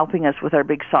city and helping us with our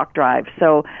big sock drive.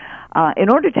 So in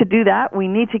order to do that, we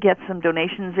need to get some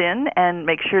donations in and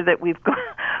make sure that we've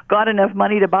got enough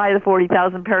money to buy the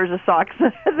 40,000 pairs of socks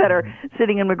that are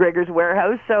sitting in McGregor's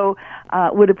warehouse. So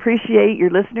would appreciate your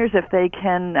listeners if they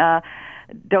can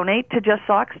donate to Just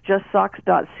Socks,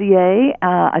 justsocks.ca.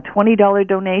 A $20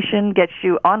 donation gets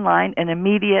you online an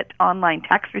immediate online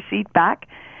tax receipt back.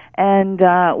 And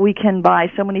we can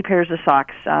buy so many pairs of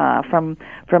socks from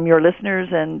your listeners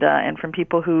and from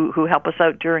people who help us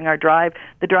out during our drive.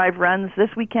 The drive runs this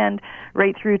weekend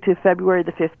right through to February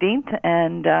the 15th,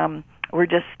 and we're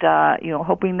just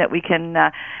hoping that we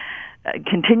can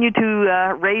continue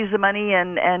to raise the money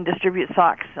and distribute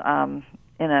socks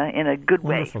in a good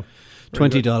way. Wonderful.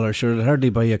 $20, sure, it'll hardly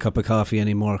buy you a cup of coffee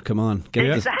anymore. Come on,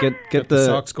 get the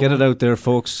socks get it going. out there,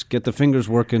 folks. Get the fingers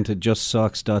working to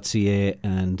justsocks.ca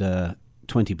and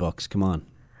 $20. Come on,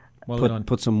 Well done.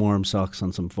 put some warm socks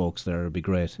on some folks there. It'd be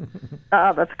great.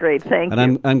 That's great. Thank you.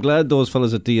 And I'm glad those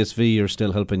fellas at DSV are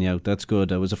still helping you out. That's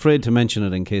good. I was afraid to mention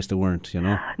it in case they weren't. You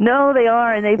know. No, they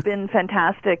are, and they've been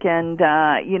fantastic. And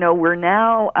we're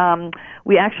now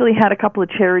we actually had a couple of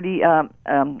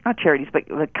not charities,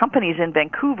 but companies in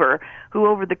Vancouver who,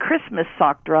 over the Christmas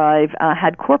sock drive,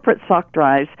 had corporate sock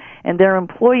drives, and their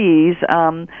employees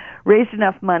raised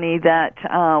enough money that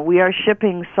we are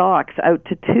shipping socks out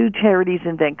to 2 charities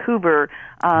in Vancouver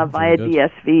via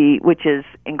DSV, which is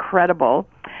incredible.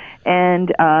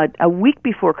 And a week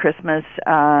before Christmas,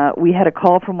 we had a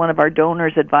call from one of our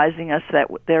donors advising us that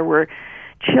there were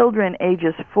children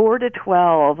ages 4 to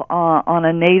 12 on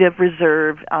a native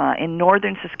reserve in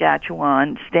northern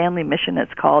Saskatchewan, Stanley Mission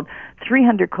it's called,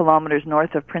 300 kilometers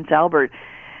north of Prince Albert,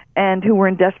 and who were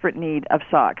in desperate need of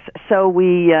socks. So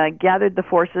we gathered the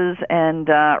forces and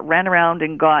ran around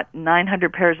and got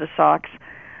 900 pairs of socks,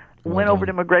 went over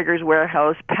to McGregor's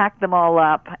warehouse, packed them all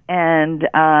up, and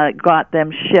got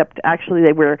them shipped. Actually,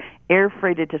 they were air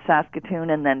freighted to Saskatoon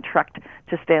and then trucked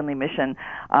to Stanley Mission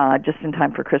just in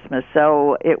time for Christmas.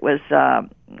 So it was,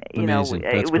 Amazing.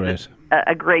 That's it was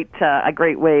a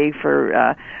great way for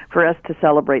us to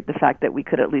celebrate the fact that we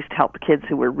could at least help kids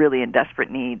who were really in desperate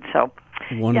need. So.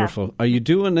 Wonderful. Yeah. Are you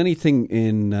doing anything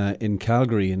in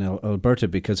Calgary, in Alberta?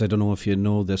 Because I don't know if you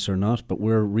know this or not, but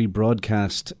we're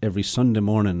rebroadcast every Sunday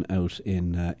morning out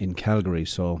in Calgary.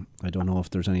 So I don't know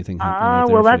if there's anything happening out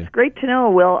there. Well, that's great to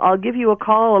know. Well, I'll give you a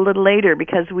call a little later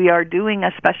because we are doing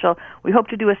we hope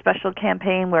to do a special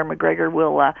campaign where McGregor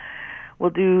will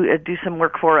do some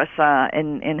work for us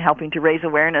in helping to raise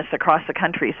awareness across the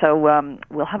country. So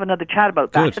we'll have another chat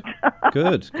about that.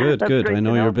 Good. I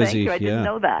know you're busy. Thank you. I didn't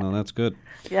know that. Well, that's good.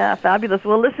 Yeah, fabulous.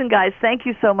 Well, listen, guys, thank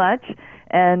you so much.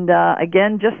 And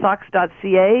again,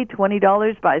 justsocks.ca,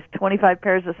 $20 buys 25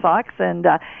 pairs of socks, and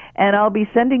I'll be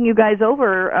sending you guys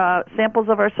over samples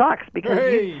of our socks because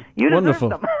you deserve Wonderful.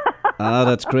 them.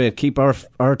 That's great. Keep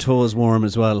our toes warm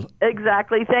as well.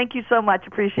 Exactly. Thank you so much.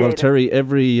 Appreciate it. Well, Terry,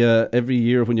 every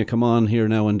year when you come on here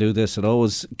now and do this, it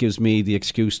always gives me the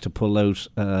excuse to pull out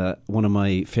one of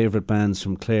my favourite bands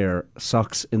from Clare,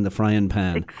 Socks in the Frying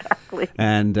Pan. Exactly.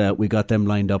 And we got them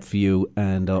lined up for you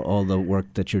and all the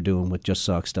work that you're doing with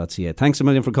justsocks.ca. Thanks a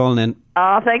million for calling in.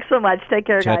 Thanks so much. Take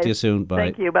care, guys. Chat to you soon. Bye.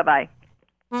 Thank you. Bye-bye.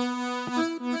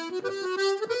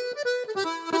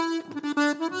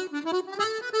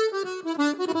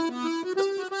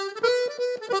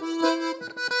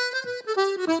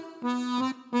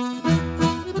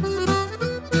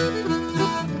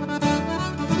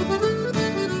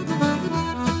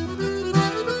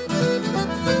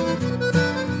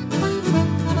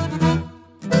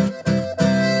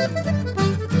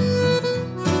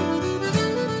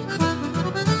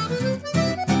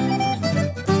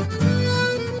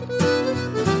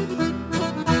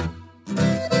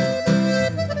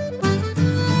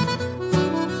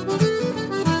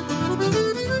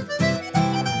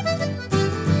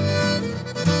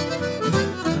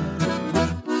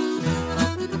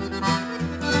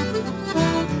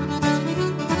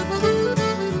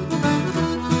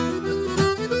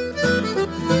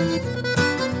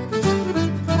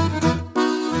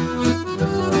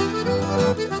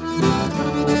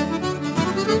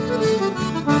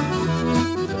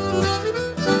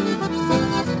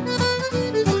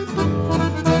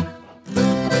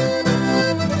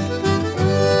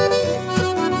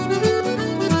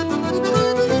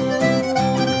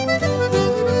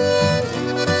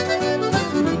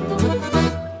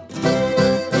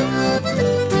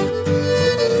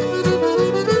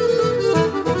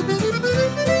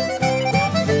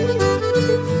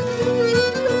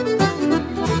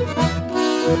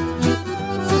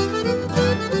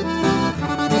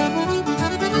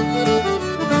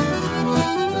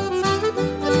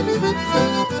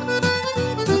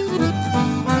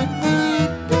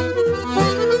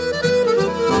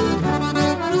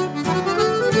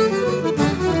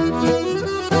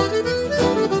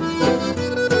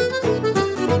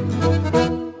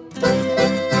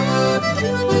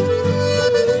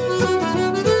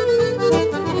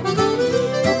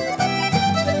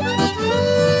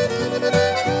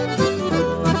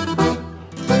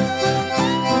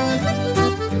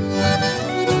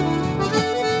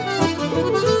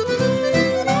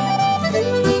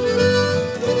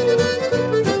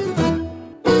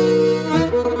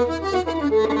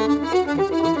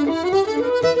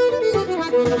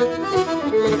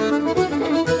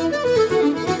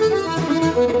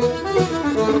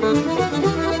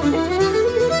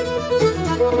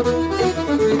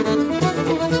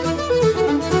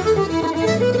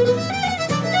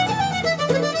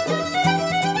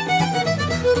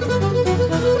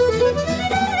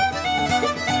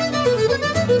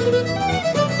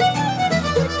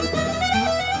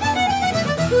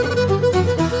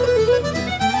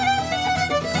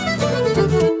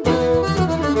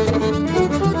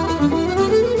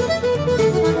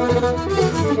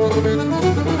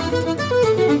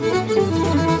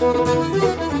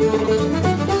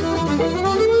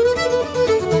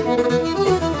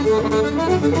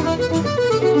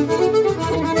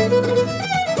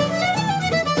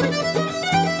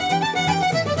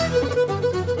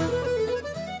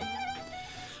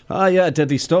 Yeah,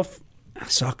 deadly stuff.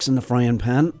 Socks in the Frying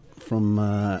Pan from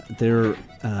their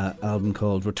album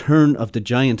called Return of the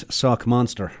Giant Sock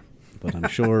Monster. But I'm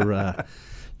sure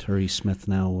Terry Smith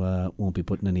now won't be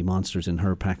putting any monsters in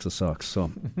her packs of socks.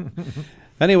 So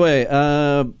anyway,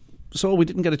 so we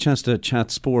didn't get a chance to chat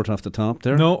sport off the top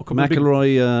there. No,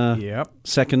 McIlroy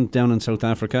second down in South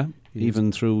Africa,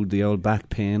 even through the old back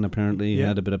pain. Apparently, he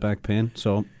had a bit of back pain.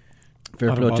 So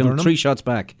fair play to him. 3 shots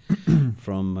back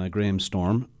from Graham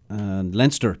Storm. And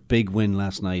Leinster, big win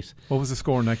last night. What was the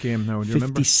score in that game now? Do you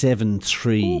remember?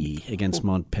 57-3 against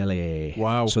Montpellier.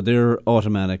 Wow. So they're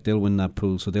automatic. They'll win that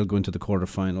pool, so they'll go into the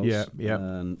quarterfinals. Yeah.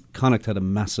 And Connacht had a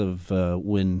massive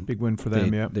win. Big win for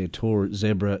them, They tore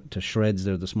Zebra to shreds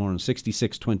there this morning,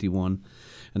 66-21.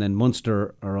 And then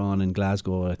Munster are on in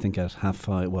Glasgow, I think at half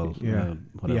 5,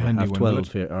 half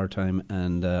 12 here, our time.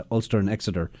 And Ulster and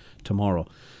Exeter tomorrow.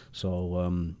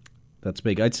 So that's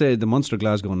big. I'd say the Munster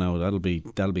Glasgow now, that'll be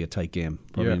a tight game.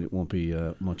 Probably it won't be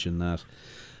much in that.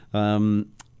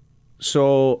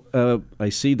 So I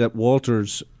see that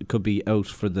Walters could be out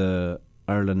for the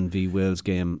Ireland v Wales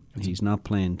game. He's not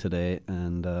playing today,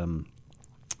 and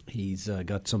he's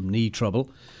got some knee trouble,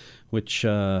 which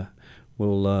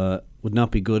would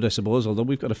not be good, I suppose, although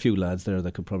we've got a few lads there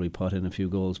that could probably pot in a few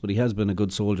goals. But he has been a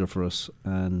good soldier for us,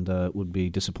 and would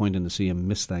be disappointing to see him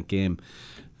miss that game.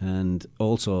 And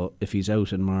also, if he's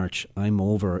out in March, I'm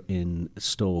over in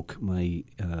Stoke. My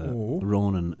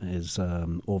Ronan is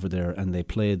over there, and they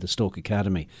play the Stoke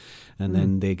Academy. And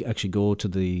then they actually go to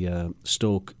the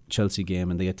Stoke-Chelsea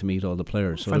game, and they get to meet all the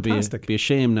players. So it'd be a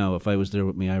shame now if I was there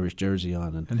with my Irish jersey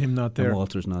on and him not there. And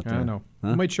Walter's not there. I know.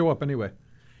 He might show up anyway.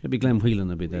 Maybe Glenn Whelan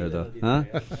will be there, though. Huh?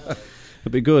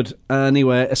 It'd be good.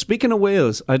 Anyway, speaking of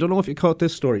Wales, I don't know if you caught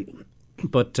this story,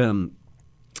 but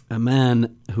a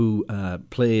man who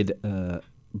played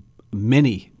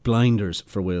many blinders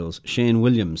for Wales, Shane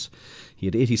Williams, he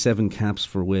had 87 caps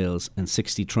for Wales and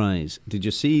 60 tries. Did you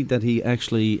see that he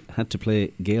actually had to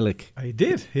play Gaelic? I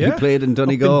did, yeah. He played in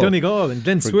Donegal. In Donegal, in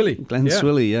Glenswilly.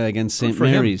 Glenswilly, against St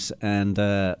Mary's. And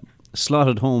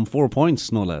slotted home 4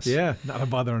 points, no less. Yeah, not a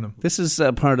bother on him. This is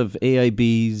part of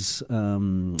AIB's.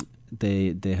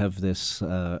 They have this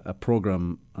a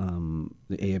program.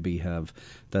 The AIB have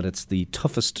that it's the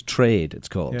toughest trade. It's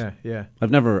called. Yeah.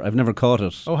 I've never caught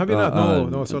it. Oh, have you not?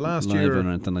 No. So last year or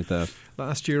anything like that.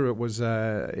 Last year it was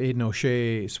Aidan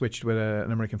O'Shea switched with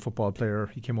an American football player.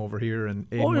 He came over here and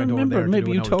Aidan went over there.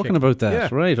 Maybe you talking about that, yeah.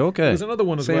 Right? Okay. There's another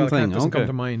one as Same well. Thing. Doesn't come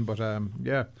to mind, but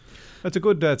yeah. That's a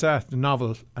good, it's a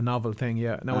novel thing.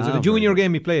 Yeah. Now, was it a junior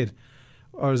game he played,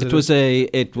 or is it?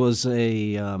 It was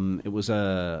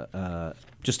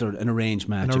just an arranged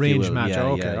match. An arranged match. Yeah,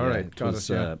 okay, all right.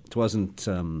 It wasn't.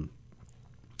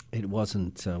 It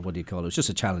wasn't. What do you call it? It was just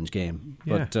a challenge game.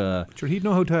 Yeah. But sure, he'd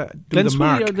know how to do the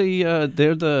mark.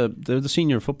 They're the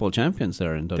senior football champions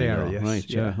there in Donegal. They are, yes. Right.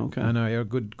 Yeah. Okay. I know. Yeah,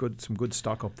 some good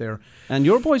stock up there. And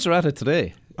your boys are at it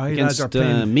today. Against are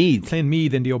playing Meath. Playing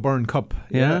Meath in the O'Byrne Cup.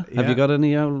 Yeah. Have you got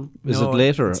any? Is it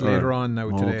later? It's later on now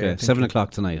today. Okay. 7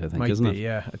 o'clock tonight, I think, isn't it?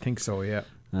 Yeah, I think so. Yeah.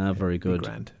 Very good.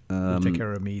 Grand. We'll take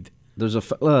care of Meath. There's a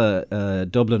fella,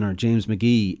 Dubliner, James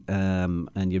McGee,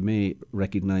 and you may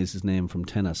recognise his name from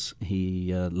tennis.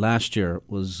 He last year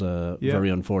was very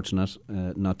unfortunate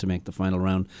not to make the final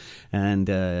round,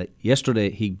 and yesterday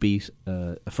he beat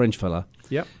a French fella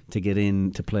to get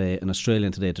in to play an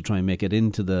Australian today to try and make it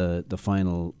into the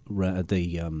final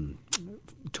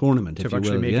tournament, if you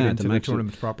will. Make it into the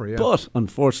tournament proper, yeah. But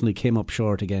unfortunately came up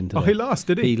short again today. Oh, he lost,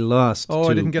 did he? He lost to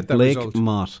I didn't get that Blake result.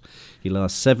 Mott. He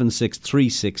lost 7-6,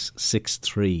 3-6,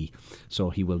 6-3. So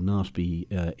he will not be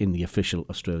in the official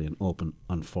Australian Open,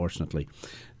 unfortunately.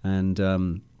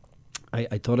 And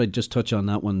I thought I'd just touch on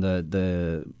that one.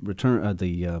 The return, what do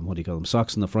you call them?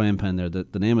 Socks in the Frying Pan there.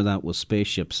 The name of that was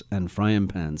Spaceships and Frying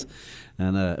Pans.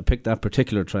 And I picked that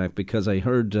particular track because I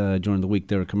heard during the week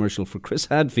there a commercial for Chris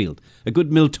Hadfield, a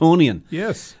good Miltonian.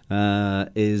 Yes.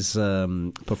 Is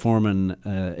performing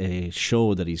a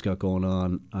show that he's got going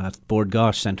on at Bord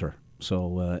Gáis Centre.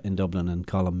 So in Dublin, and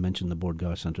Colm mentioned the Bord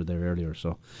Gáis Centre there earlier.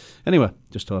 So anyway,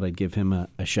 just thought I'd give him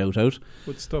a shout out.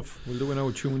 Good stuff. We'll do an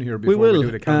old tune here before we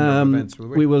do the calendar events, will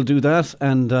we? We will do that,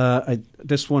 and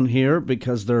this one here,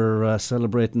 because they're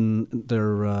celebrating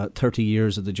their 30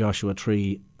 years of the Joshua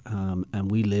Tree, and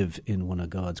we live in one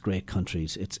of God's great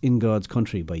countries. It's In God's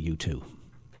Country by U2.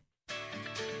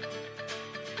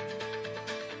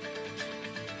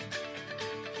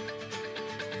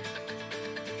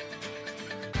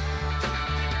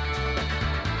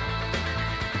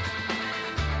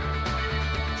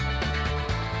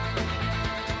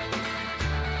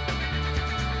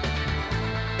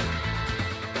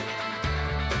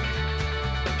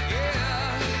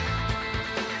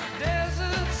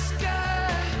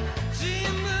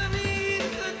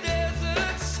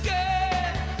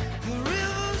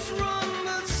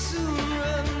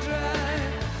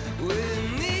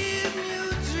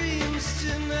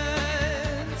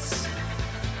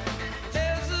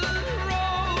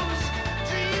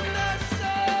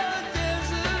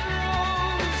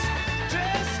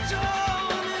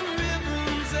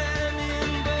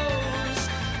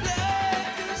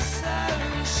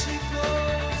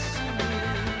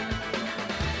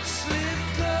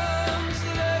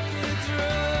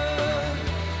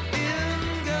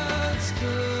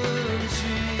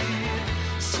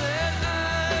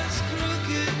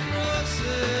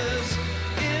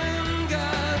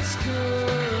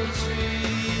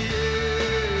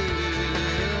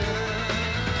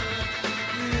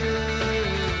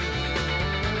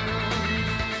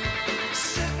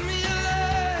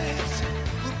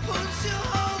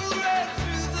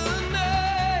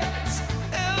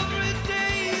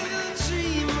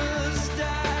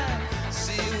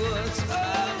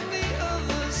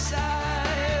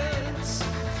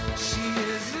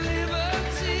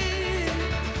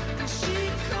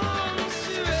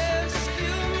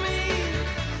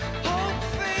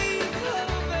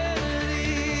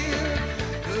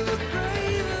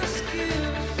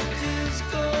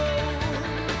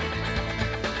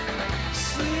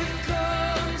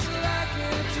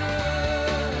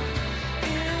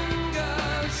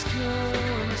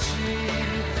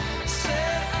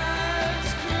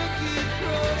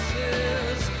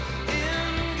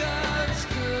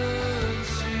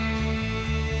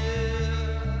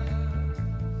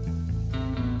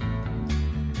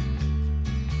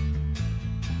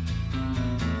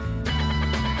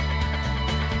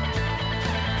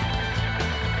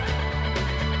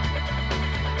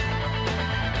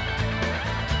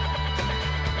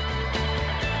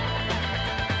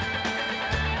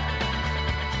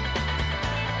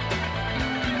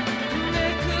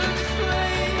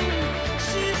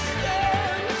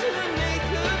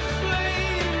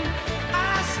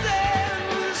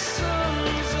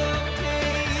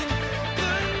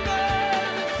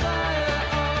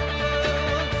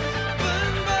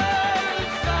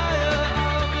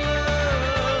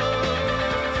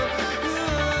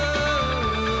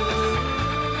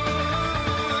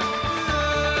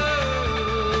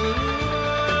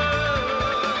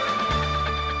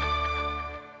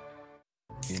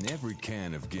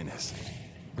 Guinness.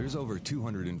 There's over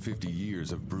 250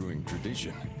 years of brewing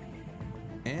tradition.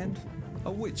 And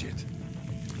a widget.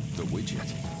 The widget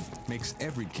makes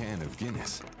every can of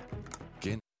Guinness.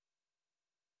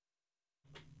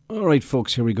 All right,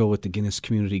 folks, here we go with the Guinness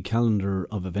Community Calendar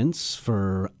of Events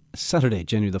for Saturday,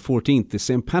 January the 14th. The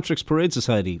St. Patrick's Parade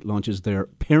Society launches their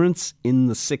Parents in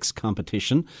the Six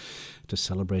competition to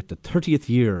celebrate the 30th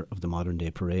year of the modern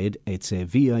day parade. It's a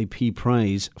VIP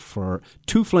prize for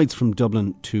 2 flights from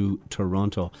Dublin to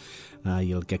Toronto.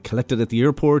 You'll get collected at the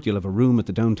airport, you'll have a room at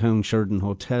the downtown Sheridan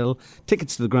Hotel,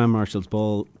 tickets to the Grand Marshal's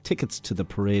Ball, tickets to the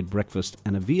parade breakfast,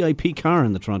 and a VIP car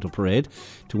in the Toronto Parade.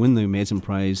 To win the amazing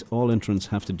prize, all entrants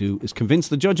have to do is convince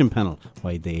the judging panel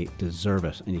why they deserve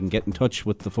it. And you can get in touch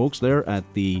with the folks there at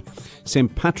the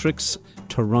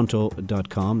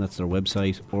stpatrickstoronto.com, that's their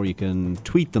website, or you can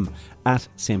tweet them at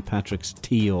St. Patrick's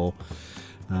TO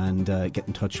and get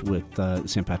in touch with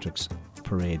St. Patrick's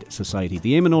Parade Society.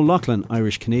 The Eamon O'Loughlin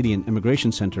Irish Canadian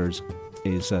Immigration Centres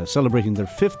is celebrating their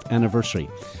 5th anniversary,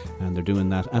 and they're doing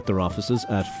that at their offices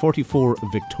at 44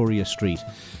 Victoria Street,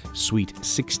 Suite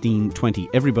 1620.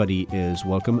 Everybody is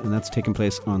welcome, and that's taking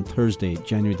place on Thursday,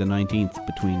 January the 19th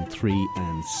between 3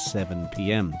 and 7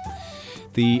 p.m.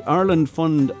 The Ireland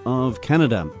Fund of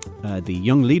Canada, the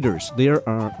Young Leaders,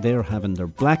 they're having their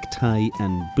black tie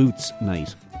and boots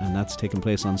night, and that's taking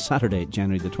place on Saturday,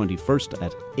 January the 21st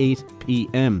at 8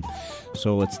 p.m.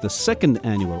 So it's the 2nd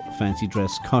annual fancy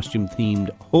dress costume themed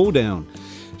hoedown.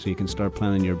 So you can start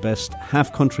planning your best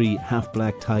half country, half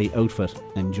black tie outfit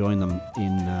and join them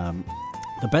in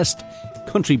the best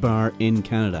country bar in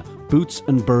Canada, Boots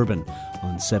and Bourbon,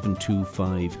 on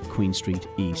 725 Queen Street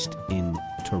East in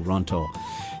Toronto.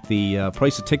 The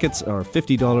price of tickets are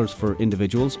 $50 for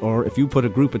individuals, or if you put a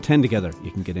group of 10 together,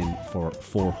 you can get in for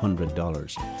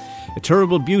 $400. A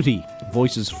Terrible Beauty,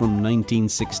 Voices from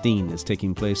 1916, is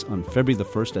taking place on February the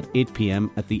 1st at 8 p.m.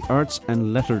 at the Arts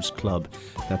and Letters Club.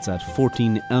 That's at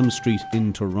 14 Elm Street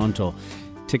in Toronto.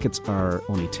 Tickets are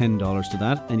only $10 to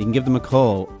that, and you can give them a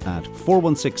call at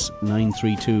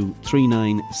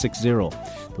 416-932-3960.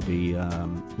 There'll be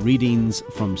readings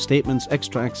from statements,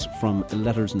 extracts from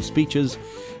letters and speeches,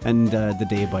 and the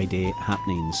day-by-day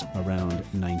happenings around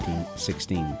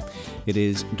 1916. It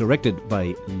is directed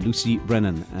by Lucy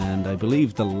Brennan, and I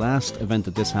believe the last event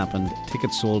that this happened,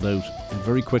 tickets sold out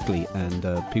very quickly, and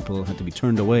people had to be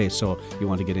turned away, so you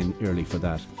want to get in early for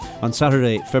that. On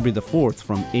Saturday, February the 4th,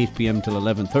 from 8 p.m. till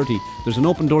 11:30, there's an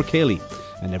open door ceilidh,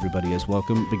 and everybody is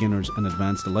welcome, beginners and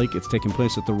advanced alike. It's taking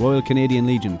place at the Royal Canadian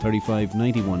Legion,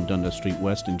 3591 Dundas Street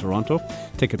West in Toronto.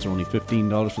 Tickets are only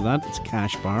 $15 for that. It's a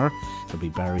cash bar. There'll be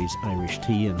Barry's Irish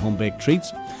tea and home-baked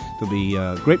treats. There'll be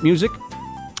great music,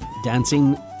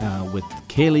 dancing with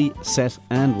ceilidh, set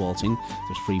and waltzing.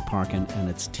 There's free parking, and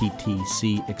it's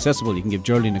TTC accessible. You can give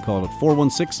Geraldine a call at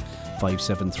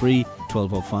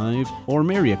 416-573-1205 or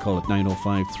Mary a call at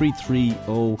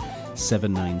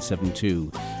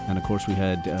 905-330-7972. And of course we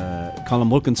had Colm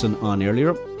Wilkinson on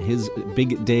earlier. His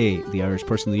big day, the Irish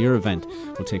Person of the Year event,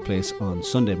 will take place on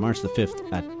Sunday, March the 5th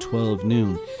at 12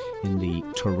 noon in the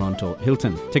Toronto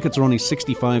Hilton. Tickets are only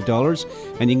 $65,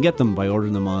 and you can get them by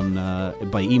ordering them on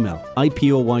by email,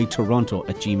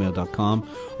 ipoytoronto@gmail.com,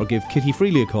 or give Kitty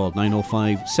Freely a call,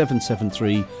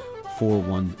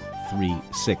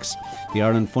 905-773-4136. The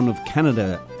Ireland Fund of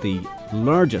Canada, the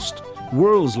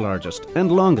world's largest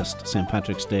and longest St.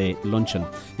 Patrick's Day luncheon,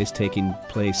 is taking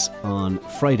place on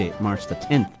Friday, March the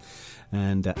 10th.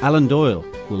 And Alan Doyle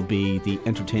will be the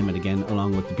entertainment again,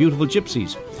 along with the Beautiful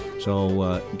Gypsies.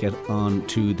 So get on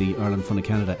to the Ireland Fund of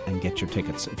Canada and get your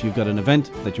tickets. If you've got an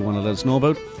event that you want to let us know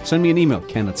about, send me an email,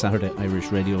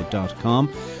 ken@SaturdayIrishRadio.com,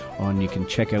 and you can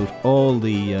check out all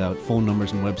the phone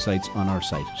numbers and websites on our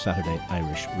site,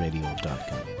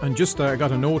 SaturdayIrishRadio.com. And just I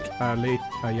got a note late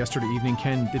yesterday evening.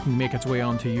 Ken didn't make its way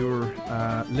onto your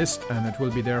list, and it will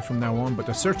be there from now on. But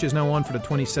the search is now on for the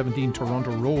 2017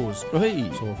 Toronto Rose. Oh, hey.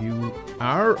 So if you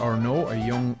are or know a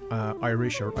young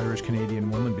Irish or Irish Canadian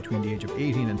woman between the age of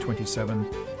 18 and 27,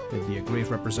 they'd be a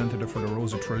great representative for the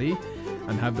Rose of Tralee.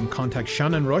 And have them contact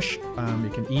Shannon Rush.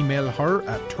 You can email her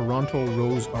at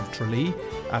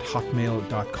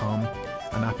torontoroseoftralee@hotmail.com,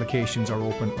 and applications are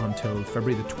open until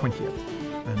February the 20th.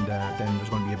 And then there's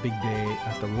going to be a big day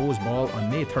at the Rose Ball on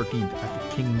May 13th at the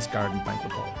King's Garden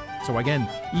Banquet Hall. So again,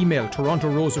 email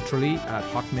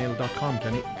torontoroseoftralee@hotmail.com,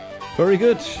 Kenny. Very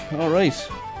good. All right.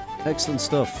 Excellent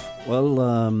stuff. Well,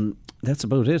 that's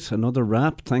about it. Another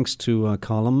wrap. Thanks to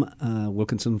Colm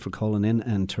Wilkinson for calling in,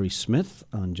 and Terry Smith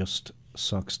on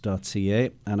justsocks.ca.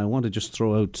 And I want to just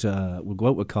throw out, we'll go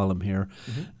out with Colm here,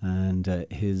 and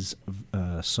his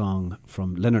song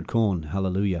from Leonard Cohen,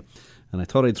 Hallelujah. And I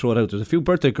thought I'd throw it out. There's a few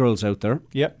birthday girls out there.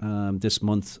 Yep. This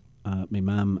month, my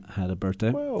mum had a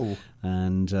birthday. Whoa.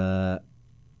 And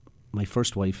my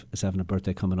first wife is having a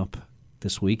birthday coming up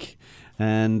this week.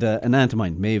 And an aunt of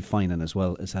mine, Maeve Finan, as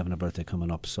well, is having a birthday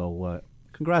coming up. So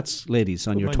congrats, ladies,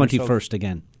 on your 21st yourself.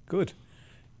 Again. Good.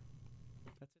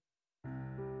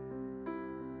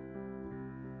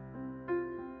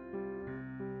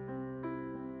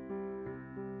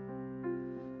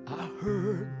 I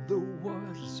heard there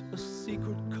was a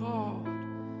secret chord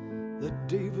that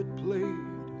David played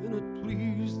and it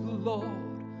pleased the Lord.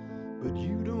 But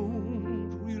you don't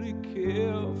really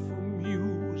care for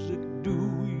music,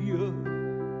 do you?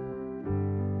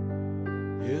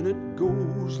 And it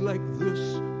goes like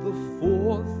this: the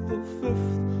fourth, the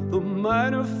fifth, the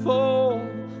minor fall,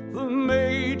 the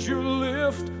major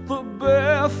lift, the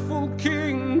baffled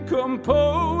king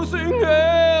composing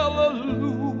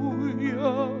hallelujah.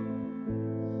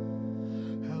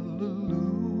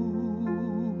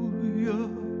 Hallelujah,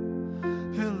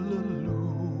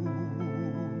 hallelujah,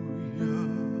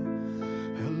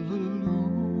 hallelujah,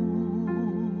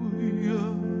 hallelujah.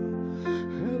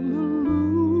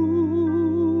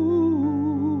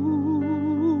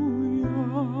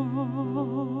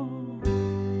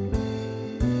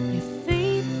 Your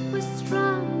faith was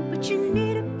strong, but you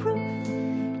needed proof.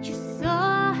 You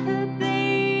saw her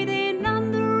bathing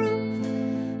on the roof,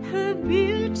 her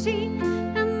beauty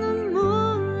and the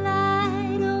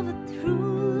moonlight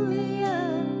overthrew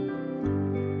you.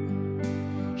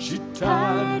 She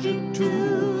tied you to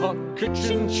her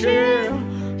kitchen chair.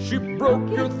 She broke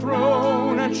your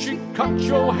throne and she cut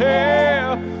your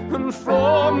hair. And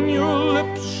from your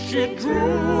lips she drew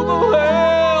the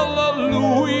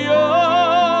hallelujah.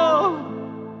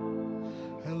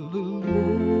 Hallelujah.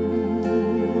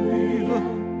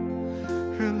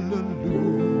 Hallelujah.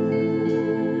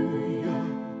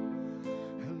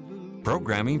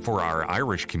 Programming for our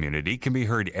Irish community can be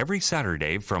heard every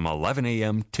Saturday from 11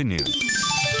 a.m. to noon.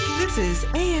 This is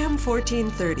AM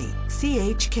 1430,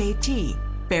 CHKT,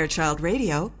 Fairchild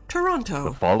Radio, Toronto.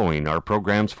 The following are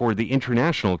programs for the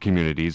international communities